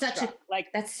That's starstruck. such a- like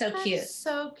That's so cute.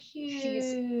 So cute.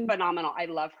 she's phenomenal. I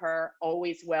love her.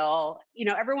 Always will.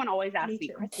 Everyone always asks Me me,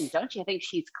 too. Kristen, don't you think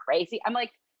she's crazy? I'm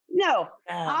like, no,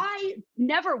 Yeah. I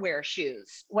never wear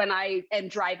shoes when I am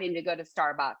driving to go to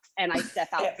Starbucks and I step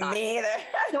outside. Me either.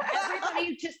 So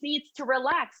everybody just needs to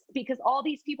relax because all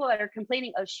these people that are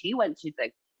complaining, oh, she went to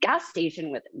the gas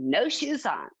station with no shoes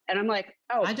on. And I'm like,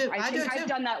 oh, I do think too. I've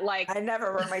done that like I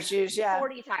never wear my shoes. Yeah.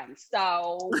 40 times.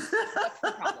 So what's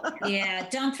the problem here? Yeah,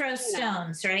 don't throw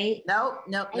stones, right? Nope.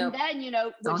 And then,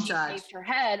 when Don't she judge. shaved her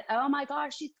head, oh my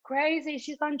gosh, she's crazy.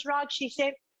 She's on drugs. She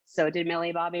shaved. So did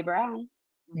Millie Bobby Brown.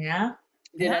 Yeah.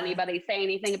 Did Yeah. anybody say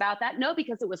anything about that? No,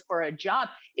 because it was for a job.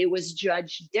 It was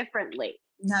judged differently.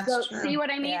 That's So true. see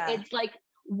what I mean? Yeah. It's like,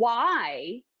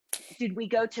 why did we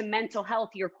go to mental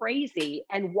health? You're crazy.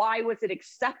 And why was it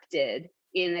accepted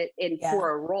for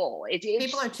a role?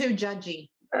 People are too judgy.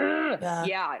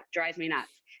 Yeah, it drives me nuts.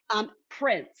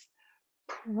 Prince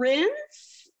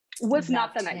was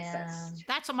not the nicest.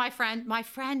 That's what my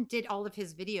friend did all of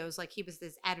his videos. Like he was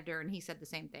this editor and he said the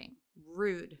same thing.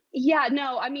 Rude. Yeah,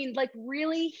 no, I mean, like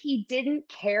really, he didn't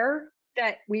care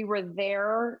that we were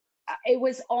there. It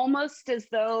was almost as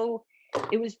though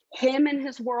it was him and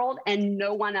his world and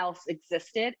no one else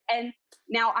existed. And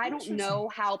now I don't know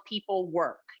how people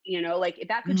work, you know, like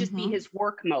that could just be his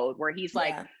work mode where he's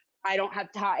like, I don't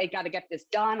have time. I got to get this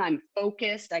done. I'm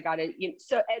focused. I got to,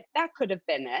 so that could have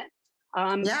been it.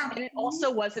 And it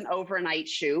also was an overnight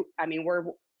shoot. I mean, we're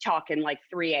talking like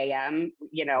 3 a.m.,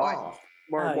 you know,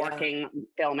 we're working,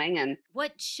 filming. And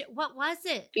what was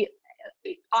it?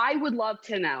 I would love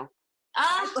to know.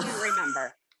 I can't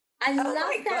remember. I love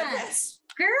that. Goodness.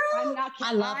 Girl,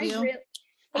 I love you.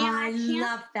 I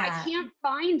love that. I can't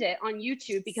find it on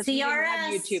YouTube because we didn't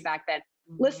have CRS. YouTube back then.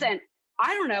 Listen,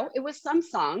 I don't know. It was some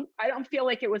song. I don't feel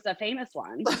like it was a famous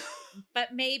one.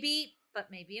 But maybe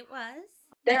it was.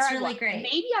 That's I really was. great.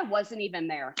 Maybe I wasn't even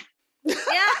there. Yeah.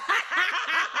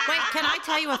 Wait, can I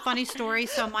tell you a funny story?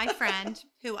 So my friend,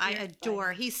 who I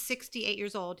adore, he's 68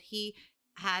 years old. He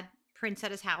had Prince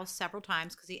at his house several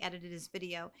times because he edited his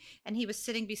video. And he was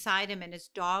sitting beside him and his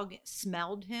dog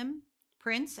smelled him,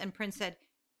 Prince. And Prince said,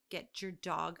 "Get your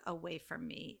dog away from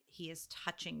me. He is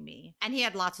touching me." And he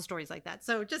had lots of stories like that.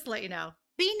 So just to let you know.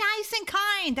 Be nice and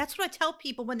kind. That's what I tell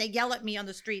people when they yell at me on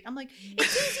the street. I'm like,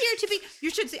 it's easier to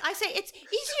be, I say, it's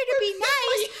easier to be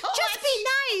nice. Just be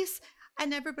nice.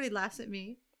 And everybody laughs at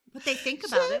me, but they think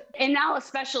about it. And now,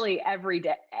 especially every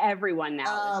day, everyone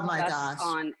now is just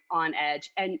on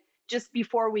edge. And just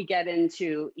before we get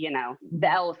into, you know, the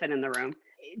elephant in the room,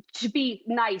 to be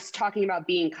nice, talking about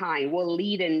being kind will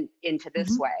lead into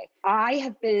this way.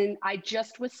 I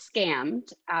just was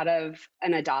scammed out of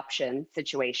an adoption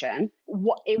situation.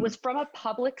 It was from a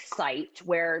public site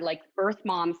where like birth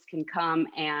moms can come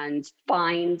and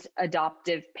find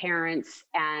adoptive parents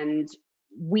and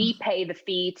we pay the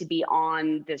fee to be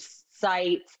on this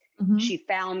site. She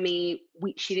found me.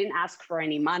 She didn't ask for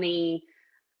any money.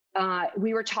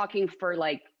 We were talking for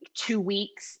like 2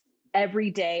 weeks.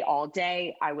 Every day, all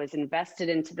day, I was invested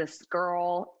into this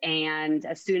girl. And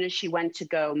as soon as she went to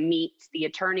go meet the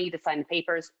attorney to sign the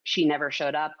papers, she never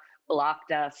showed up,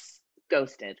 blocked us,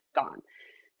 ghosted, gone.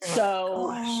 So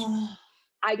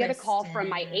I get a call from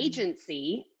my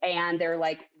agency and they're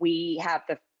like, we have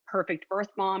the perfect birth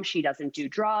mom. She doesn't do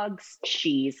drugs.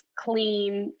 She's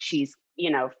clean. She's,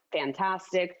 you know,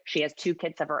 fantastic. She has 2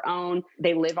 kids of her own.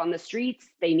 They live on the streets.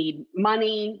 They need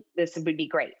money. This would be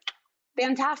great.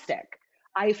 Fantastic.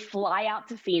 I fly out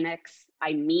to Phoenix.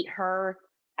 I meet her.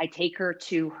 I take her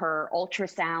to her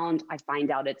ultrasound. I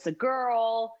find out it's a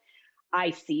girl.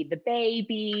 I see the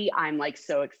baby. I'm like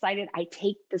so excited. I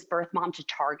take this birth mom to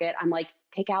Target. I'm like,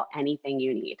 pick out anything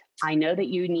you need. I know that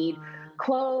you need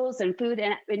clothes and food.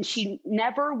 And she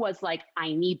never was like,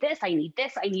 I need this, I need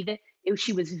this, I need it.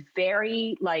 She was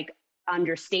very like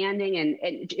understanding and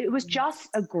it was just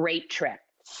a great trip.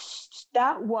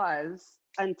 That was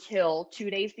until 2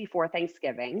 days before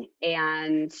Thanksgiving,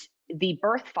 and the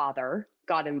birth father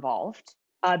got involved.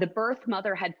 The birth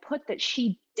mother had put that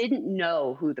she didn't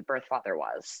know who the birth father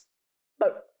was,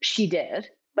 but she did.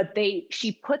 But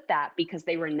she put that because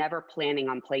they were never planning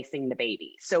on placing the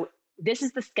baby. So this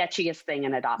is the sketchiest thing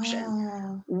in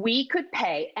adoption. We could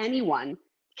pay, anyone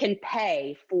can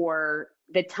pay for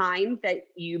the time that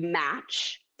you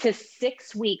match to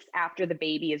 6 weeks after the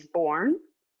baby is born.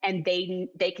 And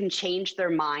they can change their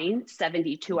mind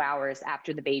 72 hours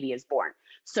after the baby is born.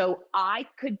 So I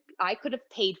could have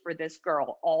paid for this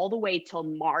girl all the way till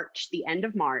March, the end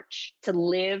of March, to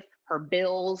live, her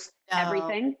bills,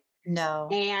 everything. No.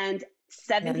 And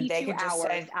 72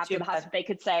 hours after the hospital, they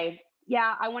could say,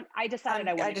 yeah, I decided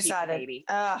I want to keep the baby.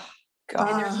 Oh, God.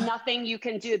 And there's nothing you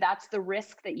can do. That's the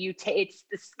risk that you take. It's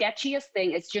the sketchiest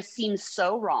thing. It just seems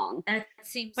so wrong. That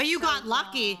seems But you so got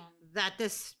lucky wrong. that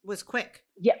this was quick.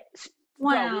 Yeah.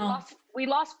 Wow. Well, we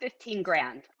lost 15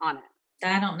 grand on it.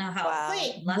 I don't know how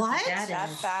Wait, lucky what? that That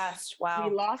is. fast. Wow.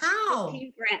 We lost How?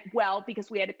 15 grand. Well, because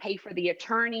we had to pay for the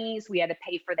attorneys, we had to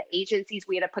pay for the agencies,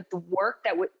 we had to put the work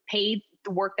that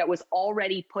was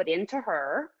already put into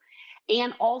her,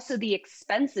 and also the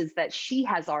expenses that she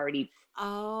has already.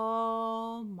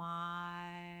 Oh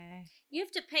my. You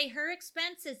have to pay her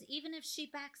expenses even if she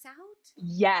backs out?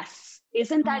 Yes,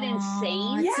 isn't that Aw,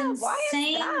 insane? It's Yeah, why is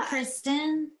insane, that?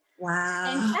 Kristen.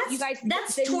 Wow. And you guys,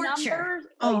 that's the torture.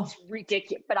 Number, it's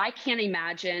ridiculous. But I can't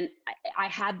imagine. I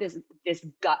had this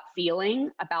gut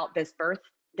feeling about this birth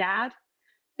dad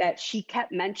that she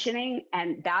kept mentioning.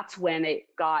 And that's when it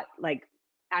got like,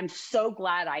 I'm so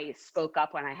glad I spoke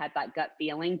up when I had that gut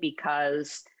feeling,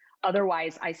 because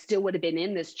otherwise I still would have been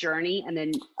in this journey. And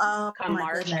then Oh come my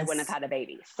March, I goodness. wouldn't have had a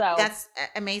baby. So That's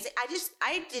amazing.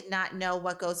 I did not know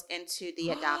what goes into the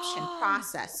adoption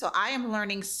process. So I am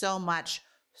learning so much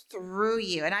through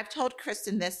you. And I've told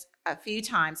Kristen this a few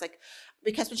times, like,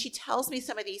 because when she tells me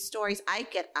some of these stories, I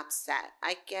get upset.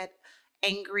 I get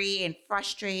angry and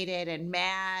frustrated and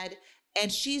mad.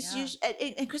 And she's Yeah.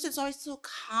 usually, and Kristen's always so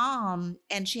calm,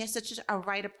 and she has such a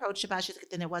right approach about it. She's like,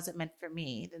 then it wasn't meant for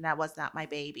me. Then that was not my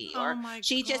baby. Oh Or my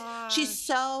she's gosh.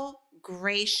 so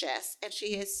gracious, and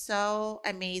she is so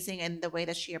amazing in the way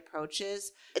that she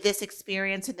approaches this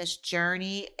experience and this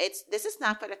journey. This is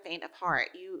not for the faint of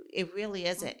heart. It really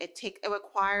isn't. It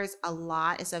requires a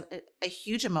lot. It's a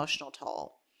huge emotional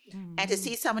toll. And to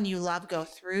see someone you love go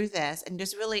through this, and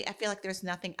just really, I feel like there's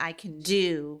nothing I can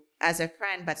do as a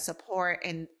friend but support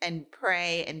and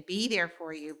pray and be there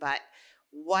for you. But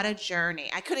what a journey.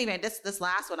 I couldn't even, this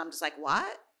last one, I'm just like,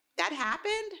 what? That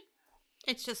happened?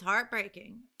 It's just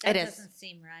heartbreaking. That It is. doesn't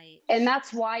seem right. and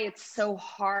that's why it's so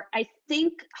hard. I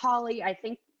think, Holly,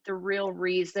 the real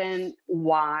reason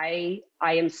why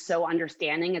I am so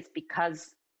understanding is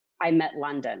because I met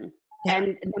London. Yeah.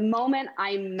 And the moment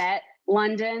I met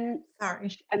London,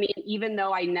 Sorry. I mean, even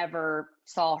though I never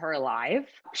saw her live,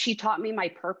 she taught me my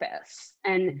purpose.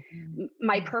 And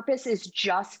my purpose is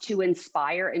just to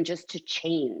inspire and just to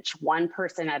change one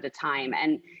person at a time.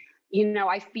 And,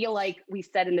 I feel like we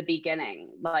said in the beginning,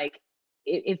 like,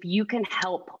 if you can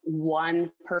help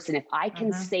one person, if I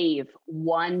can save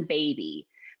one baby,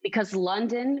 because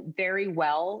London very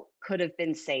well could have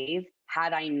been saved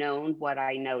had I known what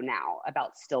I know now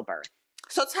about stillbirth.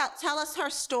 So tell us her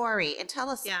story and tell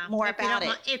us more if you about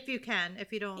don't it. mi- If you can,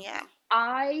 if you don't. Yeah.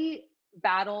 I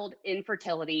battled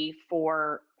infertility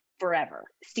for forever.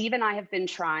 Steve and I have been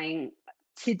trying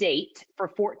to date for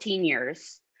 14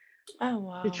 years Oh,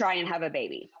 wow. to try and have a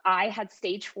baby. I had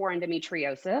stage 4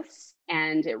 endometriosis,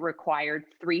 and it required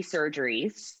 3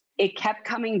 surgeries. It kept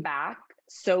coming back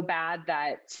so bad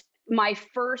that my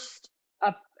first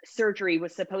surgery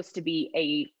was supposed to be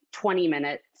a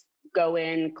 20-minute go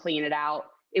in, clean it out.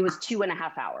 It was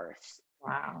 2.5 hours.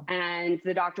 Wow. And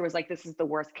the doctor was like, this is the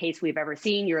worst case we've ever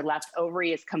seen. Your left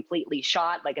ovary is completely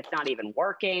shot. Like, it's not even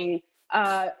working.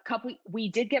 We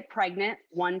did get pregnant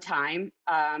one time,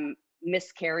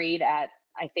 miscarried at,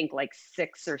 I think, like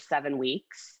 6 or 7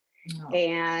 weeks. Oh.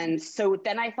 And so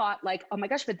then I thought, like, oh my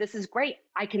gosh, but this is great.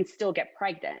 I can still get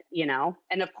pregnant,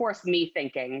 And of course, me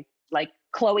thinking, like,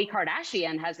 Khloe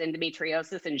Kardashian has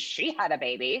endometriosis and she had a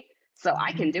baby, so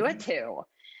I can do it too.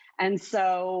 And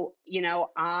so,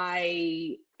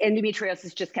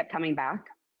 endometriosis just kept coming back.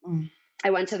 I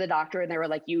went to the doctor and they were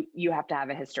like, you have to have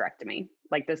a hysterectomy.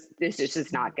 Like, this is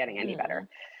just not getting any better.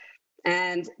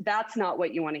 And that's not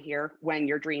what you want to hear when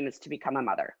your dream is to become a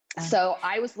mother. So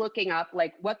I was looking up,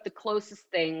 like, what the closest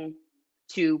thing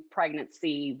to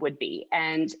pregnancy would be.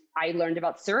 And I learned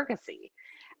about surrogacy.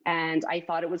 And I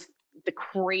thought it was the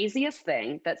craziest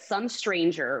thing that some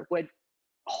stranger would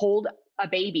hold a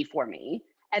baby for me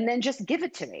and then just give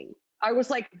it to me. I was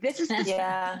like, this is the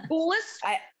Yeah. coolest.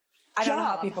 I don't know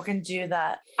how job. people can do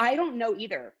that. I don't know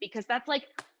either, because that's like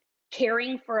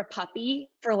caring for a puppy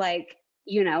for, like,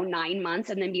 9 months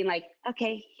and then being like,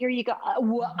 okay, here you go.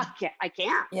 Well, I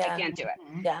can't Yeah. do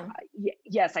it. Yeah.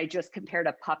 Yes, I just compared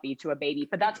a puppy to a baby,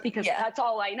 but that's because that's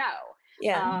all I know.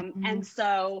 Yeah. And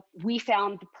so we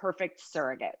found the perfect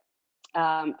surrogate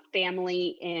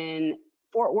family in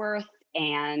Fort Worth,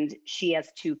 and she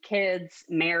has 2 kids,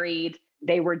 married.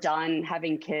 They were done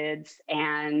having kids,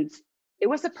 and it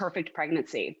was a perfect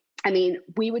pregnancy. I mean,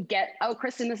 we would get, oh,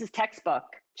 Kristen, this is textbook.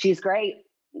 She's great.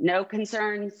 No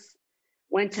concerns.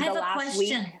 Went to I the have a last week.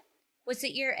 question. Was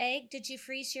it your egg? Did you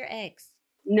freeze your eggs?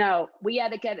 No, we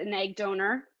had to get an egg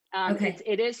donor. Okay.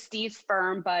 It is Steve's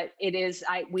sperm, but we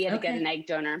had to get Okay. an egg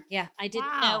donor. Yeah, I didn't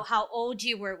Wow. know how old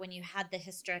you were when you had the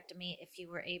hysterectomy,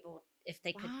 if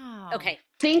they could. Wow. Okay.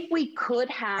 Think we could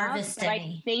have, but I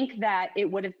Harvesting. think that it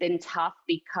would have been tough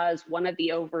because one of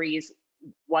the ovaries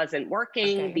wasn't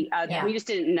working. Okay. The other, Yeah. we just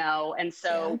didn't know. And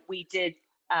so we did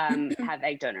have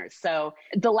egg donors. So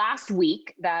the last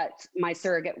week that my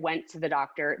surrogate went to the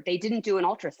doctor, they didn't do an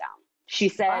ultrasound. She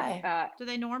said, Why? Do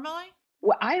they normally?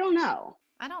 well, I don't know.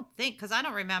 I don't think, because I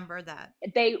don't remember that.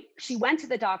 She went to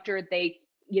the doctor, they,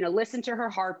 listened to her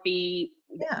heartbeat,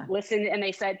 Yeah. listened, and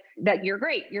they said that you're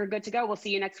great. You're good to go. We'll see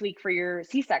you next week for your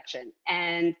C-section.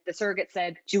 And the surrogate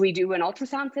said, do we do an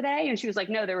ultrasound today? And she was like,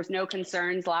 no, there was no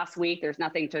concerns last week. There's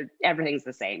nothing everything's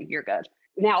the same. You're good.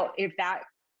 Now, if that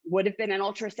would have been an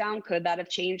ultrasound. Could that have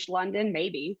changed London?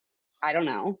 Maybe. I don't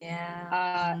know.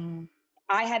 Yeah.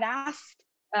 I had asked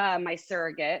my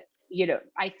surrogate,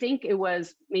 I think it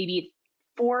was maybe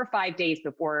 4 or 5 days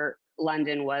before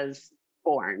London was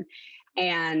born.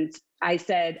 And I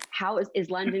said, how is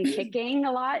London kicking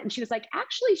a lot? And she was like,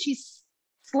 actually, she's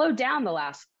slowed down the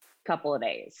last couple of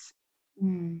days.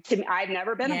 To me, I've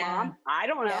never been a mom. I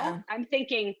don't know. Yeah. I'm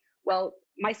thinking, well,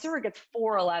 my surrogate's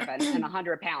 4'11" and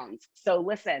 100 pounds. So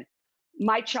listen,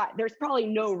 my child, there's probably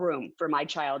no room for my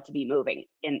child to be moving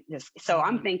in this. So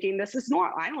I'm thinking this is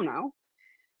normal. I don't know.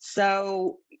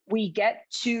 So we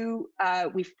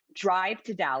drive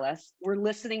to Dallas. We're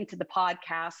listening to the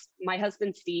podcast. My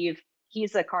husband, Steve,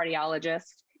 he's a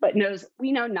cardiologist, but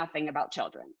we know nothing about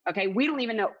children. Okay. We don't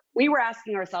even know. We were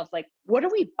asking ourselves, like, what do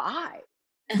we buy?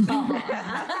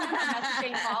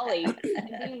 Messaging Holly and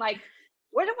being like,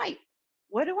 what do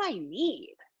I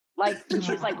need? Like,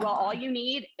 she's like, well, all you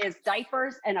need is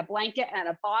diapers and a blanket and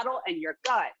a bottle and you're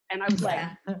good. And I was like,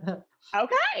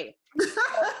 okay. So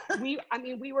we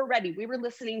were ready. We were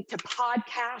listening to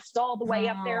podcasts all the way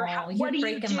up there. What do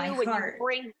you do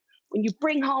when you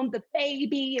bring home the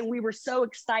baby? And we were so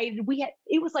excited.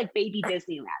 It was like baby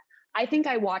Disneyland. I think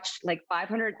I watched like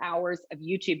 500 hours of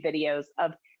YouTube videos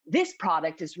of this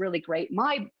product is really great.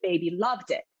 My baby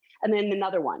loved it. And then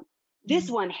another one, this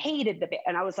one hated the baby.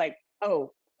 And I was like,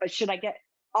 oh, but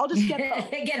I'll just get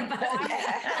both.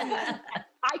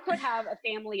 I could have a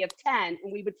family of 10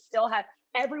 and we would still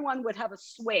everyone would have a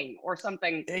swing or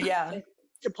something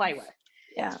to play with.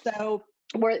 Yeah. So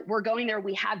we're going there.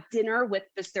 We have dinner with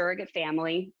the surrogate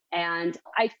family. And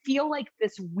I feel like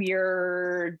this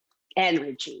weird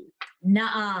energy.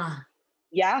 Nuh-uh.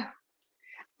 Yeah.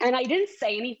 And I didn't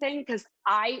say anything because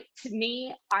I'm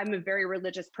a very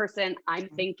religious person. I'm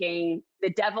thinking the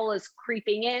devil is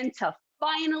creeping in to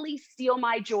finally steal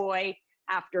my joy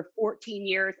after 14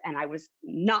 years, and I was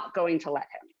not going to let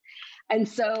him. And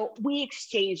so we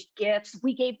exchanged gifts.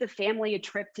 We gave the family a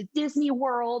trip to Disney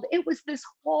World. It was this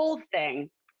whole thing.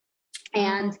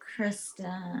 And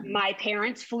Kristen, my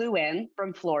parents flew in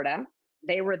from Florida.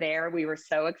 They were there. We were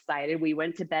so excited. We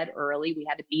went to bed early. We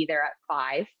had to be there at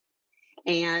 5.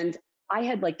 And I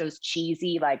had like those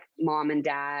cheesy, like mom and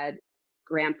dad,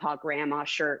 grandpa, grandma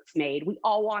shirts made. We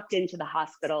all walked into the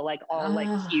hospital, like all like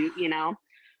cute,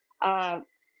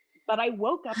 but I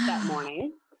woke up that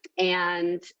morning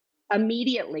and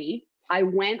immediately I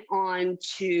went on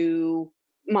to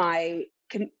my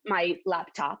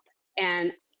laptop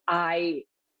and I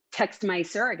texted my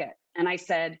surrogate and I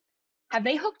said, have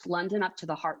they hooked London up to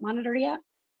the heart monitor yet?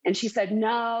 And she said,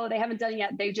 no, they haven't done it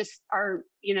yet. They just are,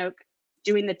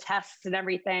 doing the tests and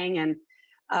everything. And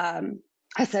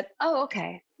I said, oh,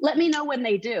 okay. Let me know when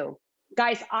they do.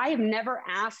 Guys, I have never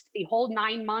asked the whole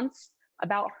 9 months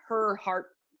about her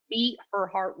heartbeat, her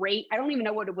heart rate. I don't even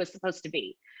know what it was supposed to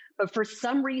be. But for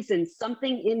some reason,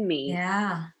 something in me,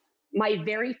 I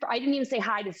didn't even say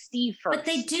hi to Steve first. But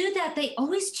they do that. They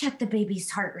always check the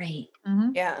baby's heart rate.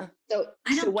 Mm-hmm. Yeah. So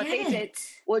what they did,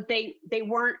 well, they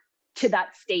weren't to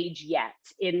that stage yet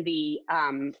in the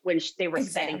when they were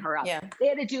setting her up. Yeah. They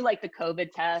had to do like the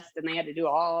COVID test and they had to do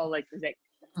all like the thing.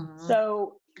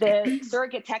 So the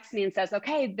surrogate texts me and says,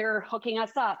 okay, they're hooking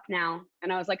us up now.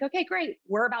 And I was like, okay, great.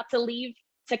 We're about to leave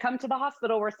to come to the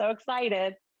hospital. We're so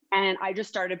excited. And I just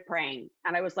started praying.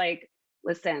 And I was like,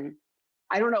 listen,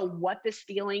 I don't know what this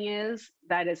feeling is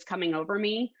that is coming over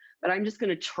me, but I'm just going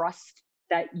to trust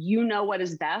that you know what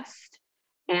is best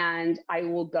and I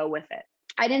will go with it.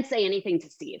 I didn't say anything to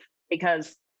Steve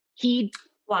because if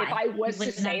I was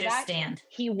to say that,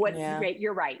 he wouldn't. Yeah.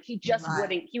 You're right. He just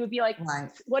wouldn't. He would be like,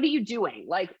 what are you doing?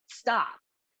 Like, stop.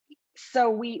 So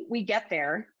we get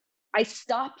there. I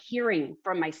stop hearing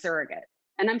from my surrogate.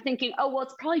 And I'm thinking, oh, well,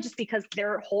 it's probably just because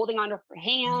they're holding onto her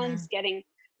hands, getting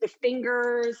the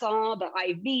fingers, the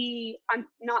IV. I'm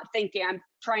not thinking, I'm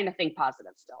trying to think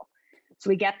positive still. So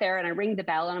we get there and I ring the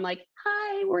bell and I'm like,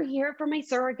 hi, we're here for my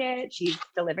surrogate. She's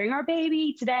delivering our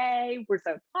baby today. We're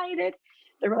so excited.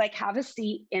 They were like, have a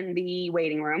seat in the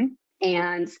waiting room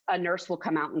and a nurse will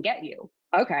come out and get you.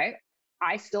 Okay.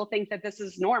 I still think that this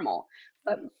is normal,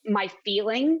 but my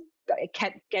feeling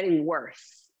kept getting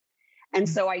worse. And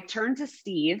so I turned to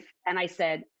Steve and I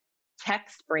said,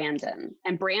 text Brandon.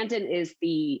 And Brandon is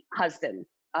the husband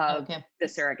of the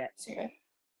surrogate.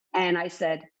 And I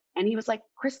said, and he was like,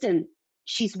 Kristen,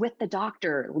 she's with the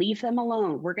doctor. Leave them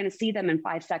alone. We're going to see them in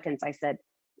 5 seconds. I said,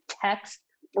 text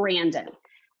Brandon.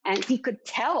 And he could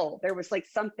tell there was like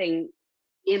something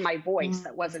in my voice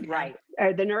that wasn't right.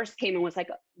 The nurse came and was like,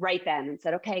 right then and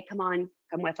said, okay, come on,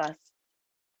 come with us.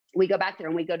 We go back there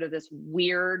and we go to this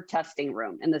weird testing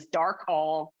room in this dark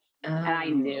hall. And I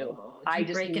knew. I you're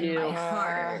just breaking knew. my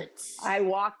heart. I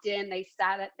walked in, they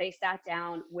sat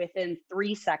down. Within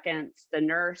 3 seconds, the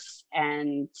nurse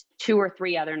and 2 or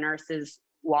 3 other nurses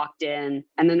walked in,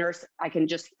 and the nurse, I can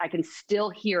still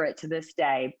hear it to this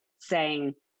day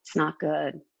saying, "It's not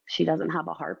good. She doesn't have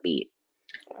a heartbeat."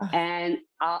 And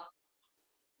I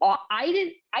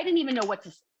didn't even know what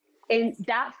to, and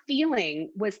that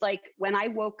feeling was like, when I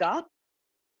woke up,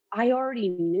 I already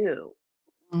knew.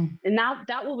 And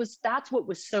that's what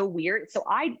was so weird. So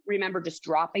I remember just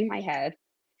dropping my head.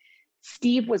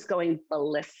 Steve was going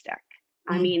ballistic.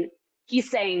 I mean, he's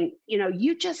saying,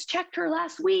 you just checked her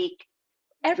last week.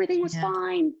 Everything was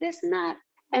fine, this and that.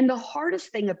 And the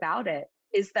hardest thing about it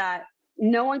is that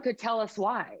no one could tell us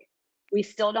why. We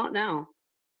still don't know.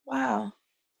 Wow.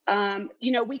 Could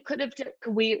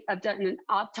we have done an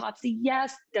autopsy?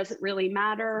 Yes. Does it really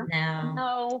matter?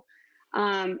 No.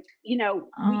 We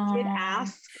did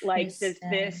ask, like, does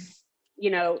this,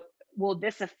 will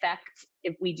this affect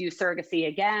if we do surrogacy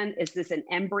again? Is this an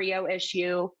embryo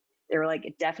issue? They were like,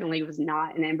 it definitely was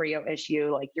not an embryo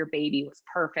issue. Like, your baby was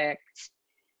perfect.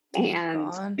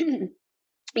 And,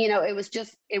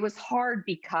 it was hard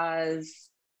because,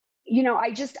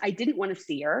 I didn't want to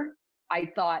see her. I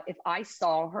thought if I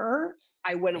saw her,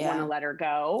 I wouldn't want to let her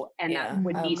go. And that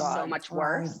would be so much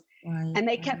worse. Right. And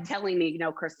they kept telling me,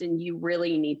 Kristen, you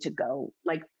really need to go.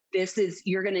 Like,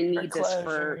 you're going to need this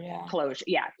for closure.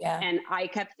 Yeah. And I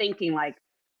kept thinking, like,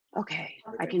 okay,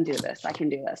 I can do this. I can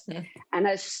do this. And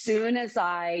as soon as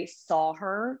I saw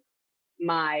her,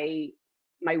 my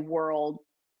world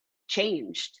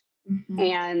changed.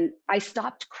 And I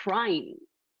stopped crying.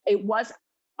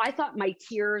 I thought my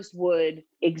tears would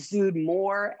exude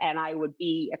more and I would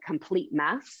be a complete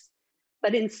mess.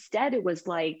 But instead it was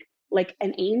like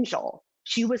an angel.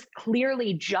 She was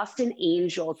clearly just an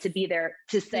angel to be there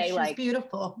to say, She's like,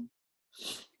 beautiful.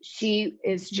 She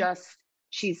is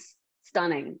she's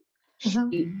stunning.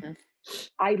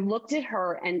 I looked at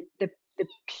her and the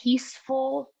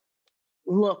peaceful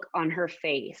look on her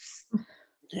face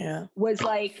was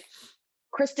like,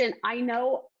 Kristen, I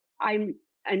know I'm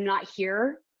not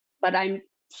here, but I'm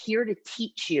here to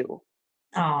teach you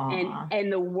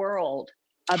and the world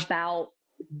about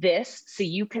this so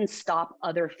you can stop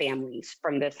other families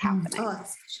from this happening.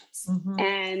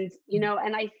 And,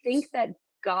 and I think that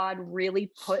God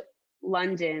really put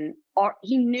London, or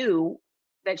he knew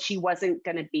that she wasn't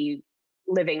going to be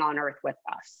living on earth with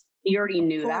us. He already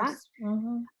knew that.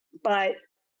 But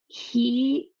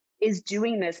he is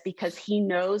doing this because he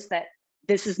knows that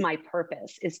this is my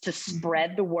purpose, is to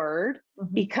spread the word,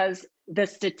 because the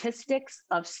statistics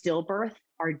of stillbirth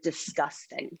are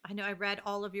disgusting. I know. I read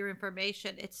all of your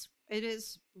information. It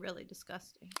is really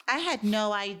disgusting. I had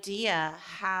no idea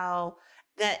how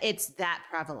that it's that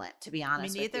prevalent, to be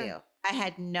honest with you. I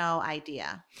had no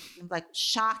idea. Like,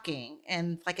 shocking.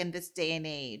 And like in this day and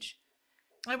age.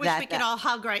 I wish we could all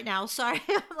hug right now. Sorry.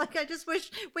 I just wish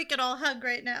we could all hug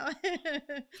right now.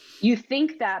 You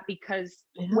think that because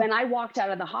when I walked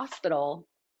out of the hospital,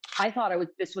 I thought I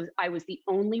was the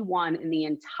only one in the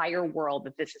entire world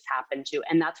that this has happened to.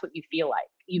 And that's what you feel like.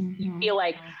 You feel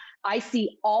like, I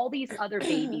see all these other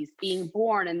babies being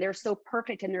born and they're so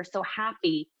perfect and they're so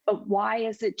happy, but why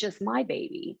is it just my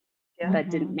baby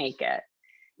that didn't make it?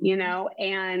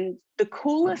 And the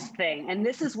coolest thing, and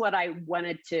this is what I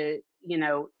wanted to,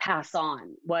 pass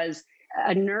on, was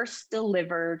a nurse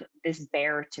delivered this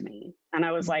bear to me. And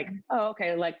I was like, oh,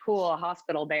 okay, like, cool, a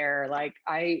hospital bear. Like,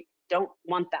 I don't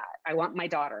want that. I want my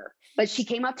daughter. But she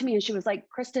came up to me and she was like,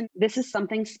 Kristen, this is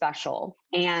something special.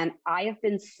 And I have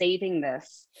been saving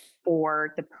this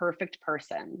for the perfect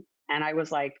person. And I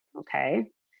was like, okay.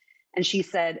 And she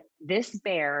said, this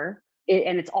bear,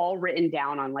 and it's all written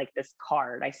down on like this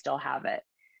card, I still have it,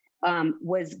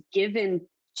 was given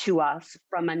to us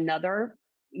from another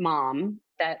mom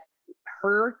that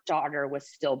her daughter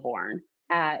was stillborn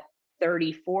at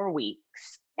 34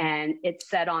 weeks. And it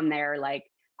said on there, like,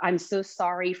 I'm so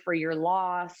sorry for your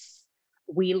loss.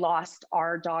 We lost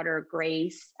our daughter,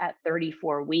 Grace, at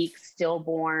 34 weeks,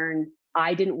 stillborn.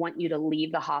 I didn't want you to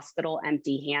leave the hospital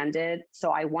empty-handed.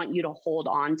 So I want you to hold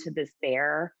on to this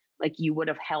bear like you would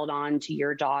have held on to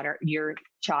your daughter, your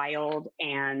child.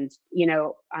 And,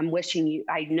 I'm wishing you,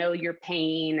 I know your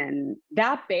pain. And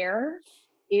that bear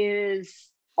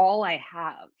is all I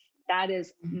have. That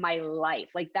is my life.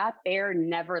 Like, that bear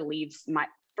never leaves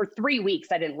for 3 weeks,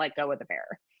 I didn't let go of the bear.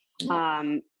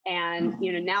 And,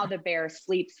 now the bear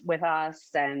sleeps with us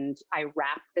and I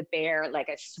wrap the bear, like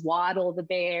I swaddle the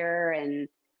bear. And,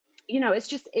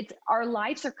 our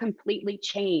lives are completely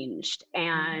changed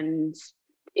and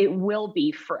it will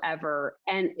be forever.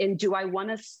 And do I want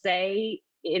to say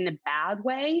in a bad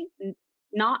way,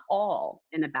 not all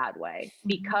in a bad way,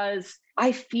 because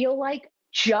I feel like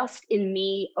just in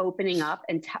me opening up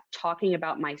and talking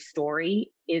about my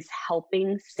story is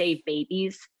helping save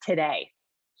babies today,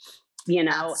 you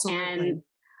know? Absolutely. And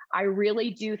I really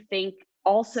do think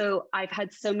also I've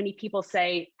had so many people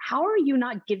say, how are you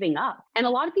not giving up? And a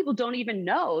lot of people don't even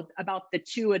know about the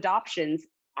 2 adoptions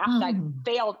that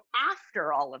failed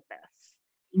after all of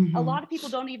this. A lot of people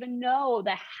don't even know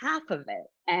the half of it.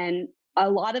 And a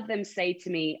lot of them say to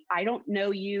me, I don't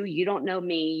know you, you don't know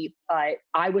me, but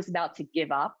I was about to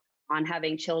give up on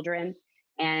having children.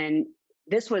 And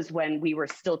this was when we were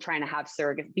still trying to have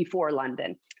surrogates before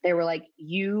London. They were like,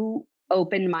 you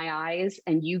opened my eyes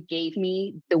and you gave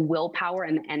me the willpower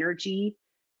and the energy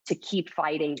to keep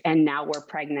fighting. And now we're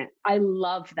pregnant. I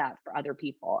love that for other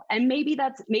people. And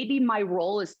maybe my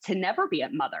role is to never be a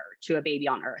mother to a baby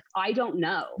on earth. I don't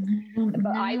know,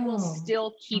 but I will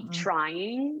still keep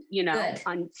trying, you know,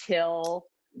 until,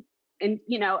 and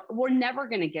you know, we're never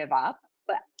going to give up,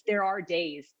 but there are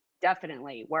days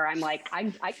definitely where I'm like,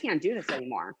 I can't do this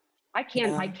anymore. I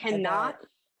cannot.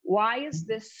 Why is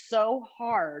this so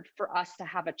hard for us to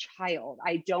have a child?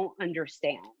 I don't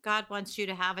understand. God wants you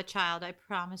to have a child. I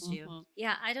promise you.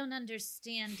 Yeah, I don't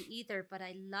understand either, but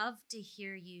I love to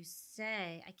hear you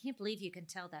say, I can't believe you can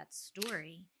tell that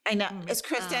story. I know. It's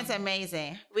Kristen's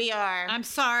amazing. We are. I'm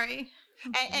sorry.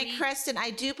 And Kristen,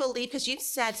 I do believe, because you've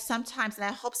said sometimes, and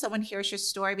I hope someone hears your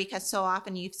story, because so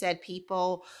often you've said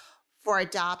people for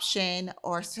adoption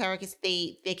or surrogates,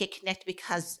 they get connected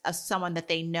because of someone that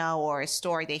they know or a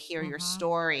story. They hear your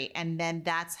story, and then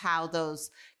that's how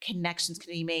those connections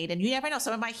can be made. And you never know,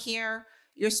 someone might hear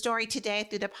your story today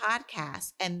through the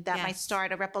podcast, and that might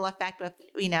start a ripple effect with,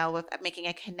 you know, with making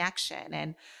a connection.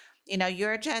 And, you know,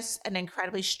 you're just an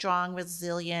incredibly strong,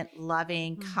 resilient,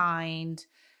 loving, kind,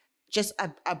 just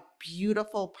a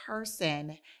beautiful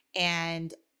person,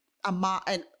 and a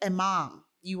mom.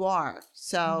 You are.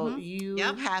 So you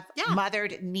have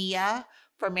mothered Nia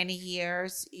for many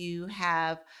years. You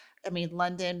have, I mean,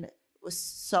 London was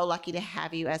so lucky to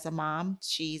have you as a mom.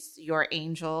 She's your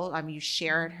angel. I mean, you're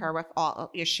sharing her with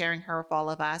all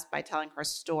of us by telling her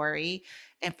story.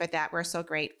 And for that, we're so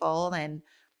grateful, and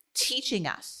teaching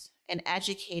us and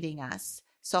educating us.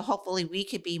 So hopefully we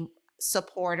could be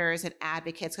supporters and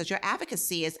advocates, because your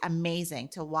advocacy is amazing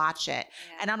to watch it.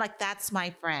 And I'm like, that's my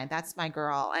friend, that's my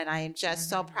girl. And I am just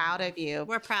so proud of you.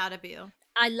 We're proud of you.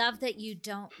 I love that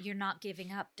you're not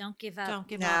giving up. Don't give up. Don't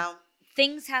give up.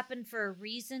 Things happen for a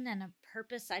reason and a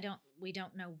purpose. We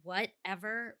don't know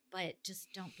whatever, but just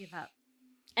don't give up.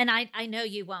 And I know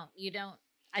you won't.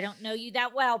 I don't know you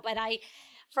that well, but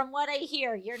from what I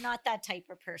hear, you're not that type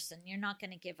of person. You're not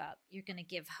going to give up. You're going to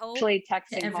give hope. Actually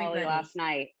texting Holly last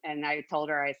night, and I told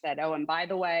her, I said, oh, and by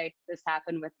the way, this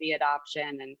happened with the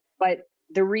adoption. But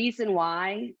the reason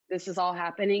why this is all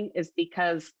happening is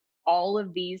because all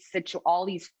these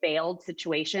failed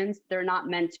situations, they're not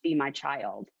meant to be my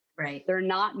child. Right. They're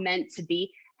not meant to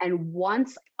be. And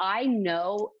once I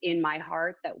know in my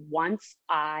heart that once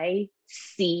I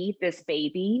see this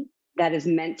baby that is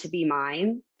meant to be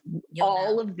mine,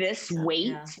 all of this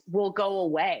weight will go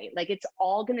away. Like, it's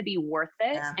all going to be worth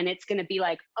it. Yeah. And it's going to be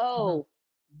like, oh,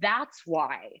 that's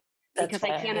why. Because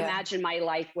I can't imagine my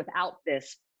life without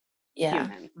this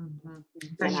human.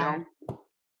 For sure.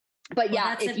 But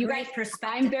if you guys,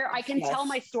 I can tell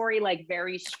my story like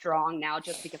very strong now,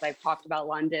 just because I've talked about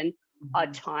London a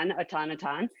ton.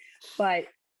 But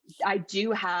I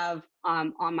do have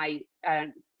on my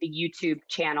the YouTube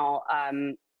channel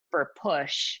for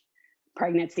Push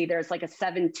Pregnancy, there's like a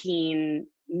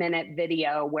 17-minute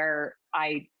video where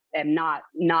I am not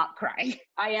crying.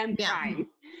 I am crying.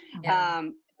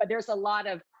 But there's a lot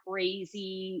of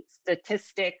crazy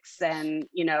statistics and,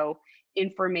 you know,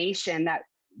 information that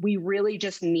we really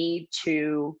just need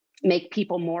to make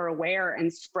people more aware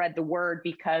and spread the word,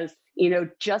 because, you know,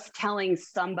 just telling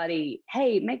somebody,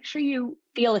 hey, make sure you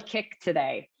feel a kick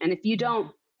today. And if you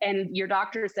don't, and your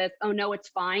doctor says, oh, no, it's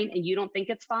fine, and you don't think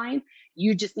it's fine,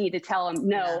 you just need to tell them,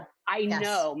 no, I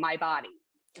know my body.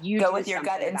 You go with your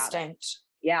gut instinct.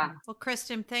 Yeah. Well,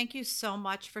 Kristen, thank you so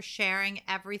much for sharing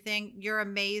everything. You're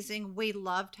amazing. We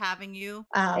loved having you.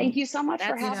 Thank you so much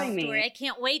for having me. I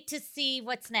can't wait to see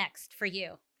what's next for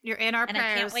you. You're in our prayers.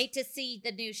 I can't wait to see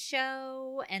the new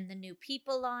show and the new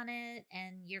people on it.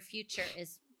 And your future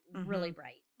is really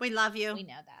bright. We love you. We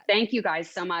know that. Thank you guys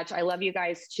so much. I love you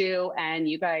guys too. And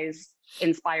you guys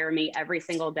inspire me every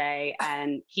single day,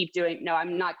 and keep doing. No,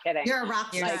 I'm not kidding. You're a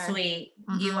rock star. You're sweet.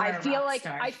 You are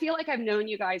I feel like I've known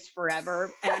you guys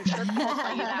forever, and I'm sure people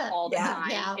tell you that all the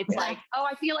time. It's like, oh,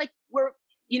 I feel like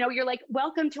you know, you're like,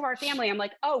 welcome to our family. I'm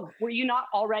like, oh, were you not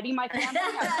already my family?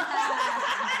 We're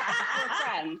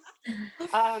friends.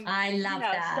 I love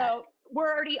that. So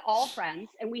we're already all friends,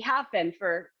 and we have been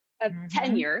for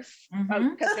 10 years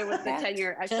because it was the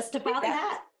 10-year. Just about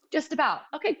that. Just about.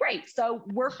 Okay, great. So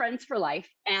we're friends for life.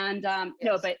 And,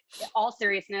 but all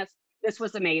seriousness, this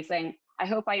was amazing. I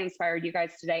hope I inspired you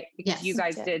guys today because you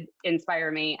guys did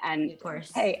inspire me. And Of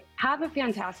course. hey, have a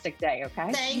fantastic day,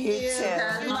 okay? Thank You you.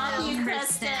 too. Love you,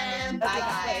 Kristen. Kristen. Bye,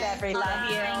 guys. Every love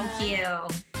you. Thank you.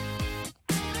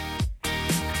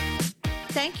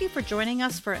 Thank you for joining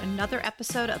us for another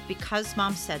episode of Because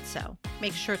Mom Said So.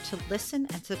 Make sure to listen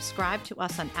and subscribe to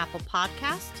us on Apple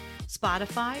Podcasts,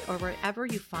 Spotify, or wherever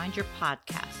you find your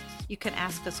podcasts. You can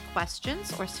ask us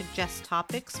questions or suggest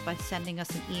topics by sending us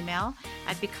an email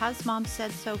at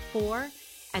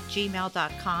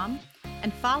becausemomsaidso4@gmail.com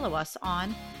and follow us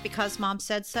on Because Mom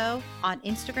Said So on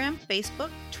Instagram, Facebook,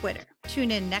 Twitter.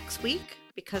 Tune in next week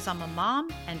because I'm a mom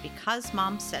and because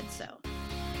Mom said so.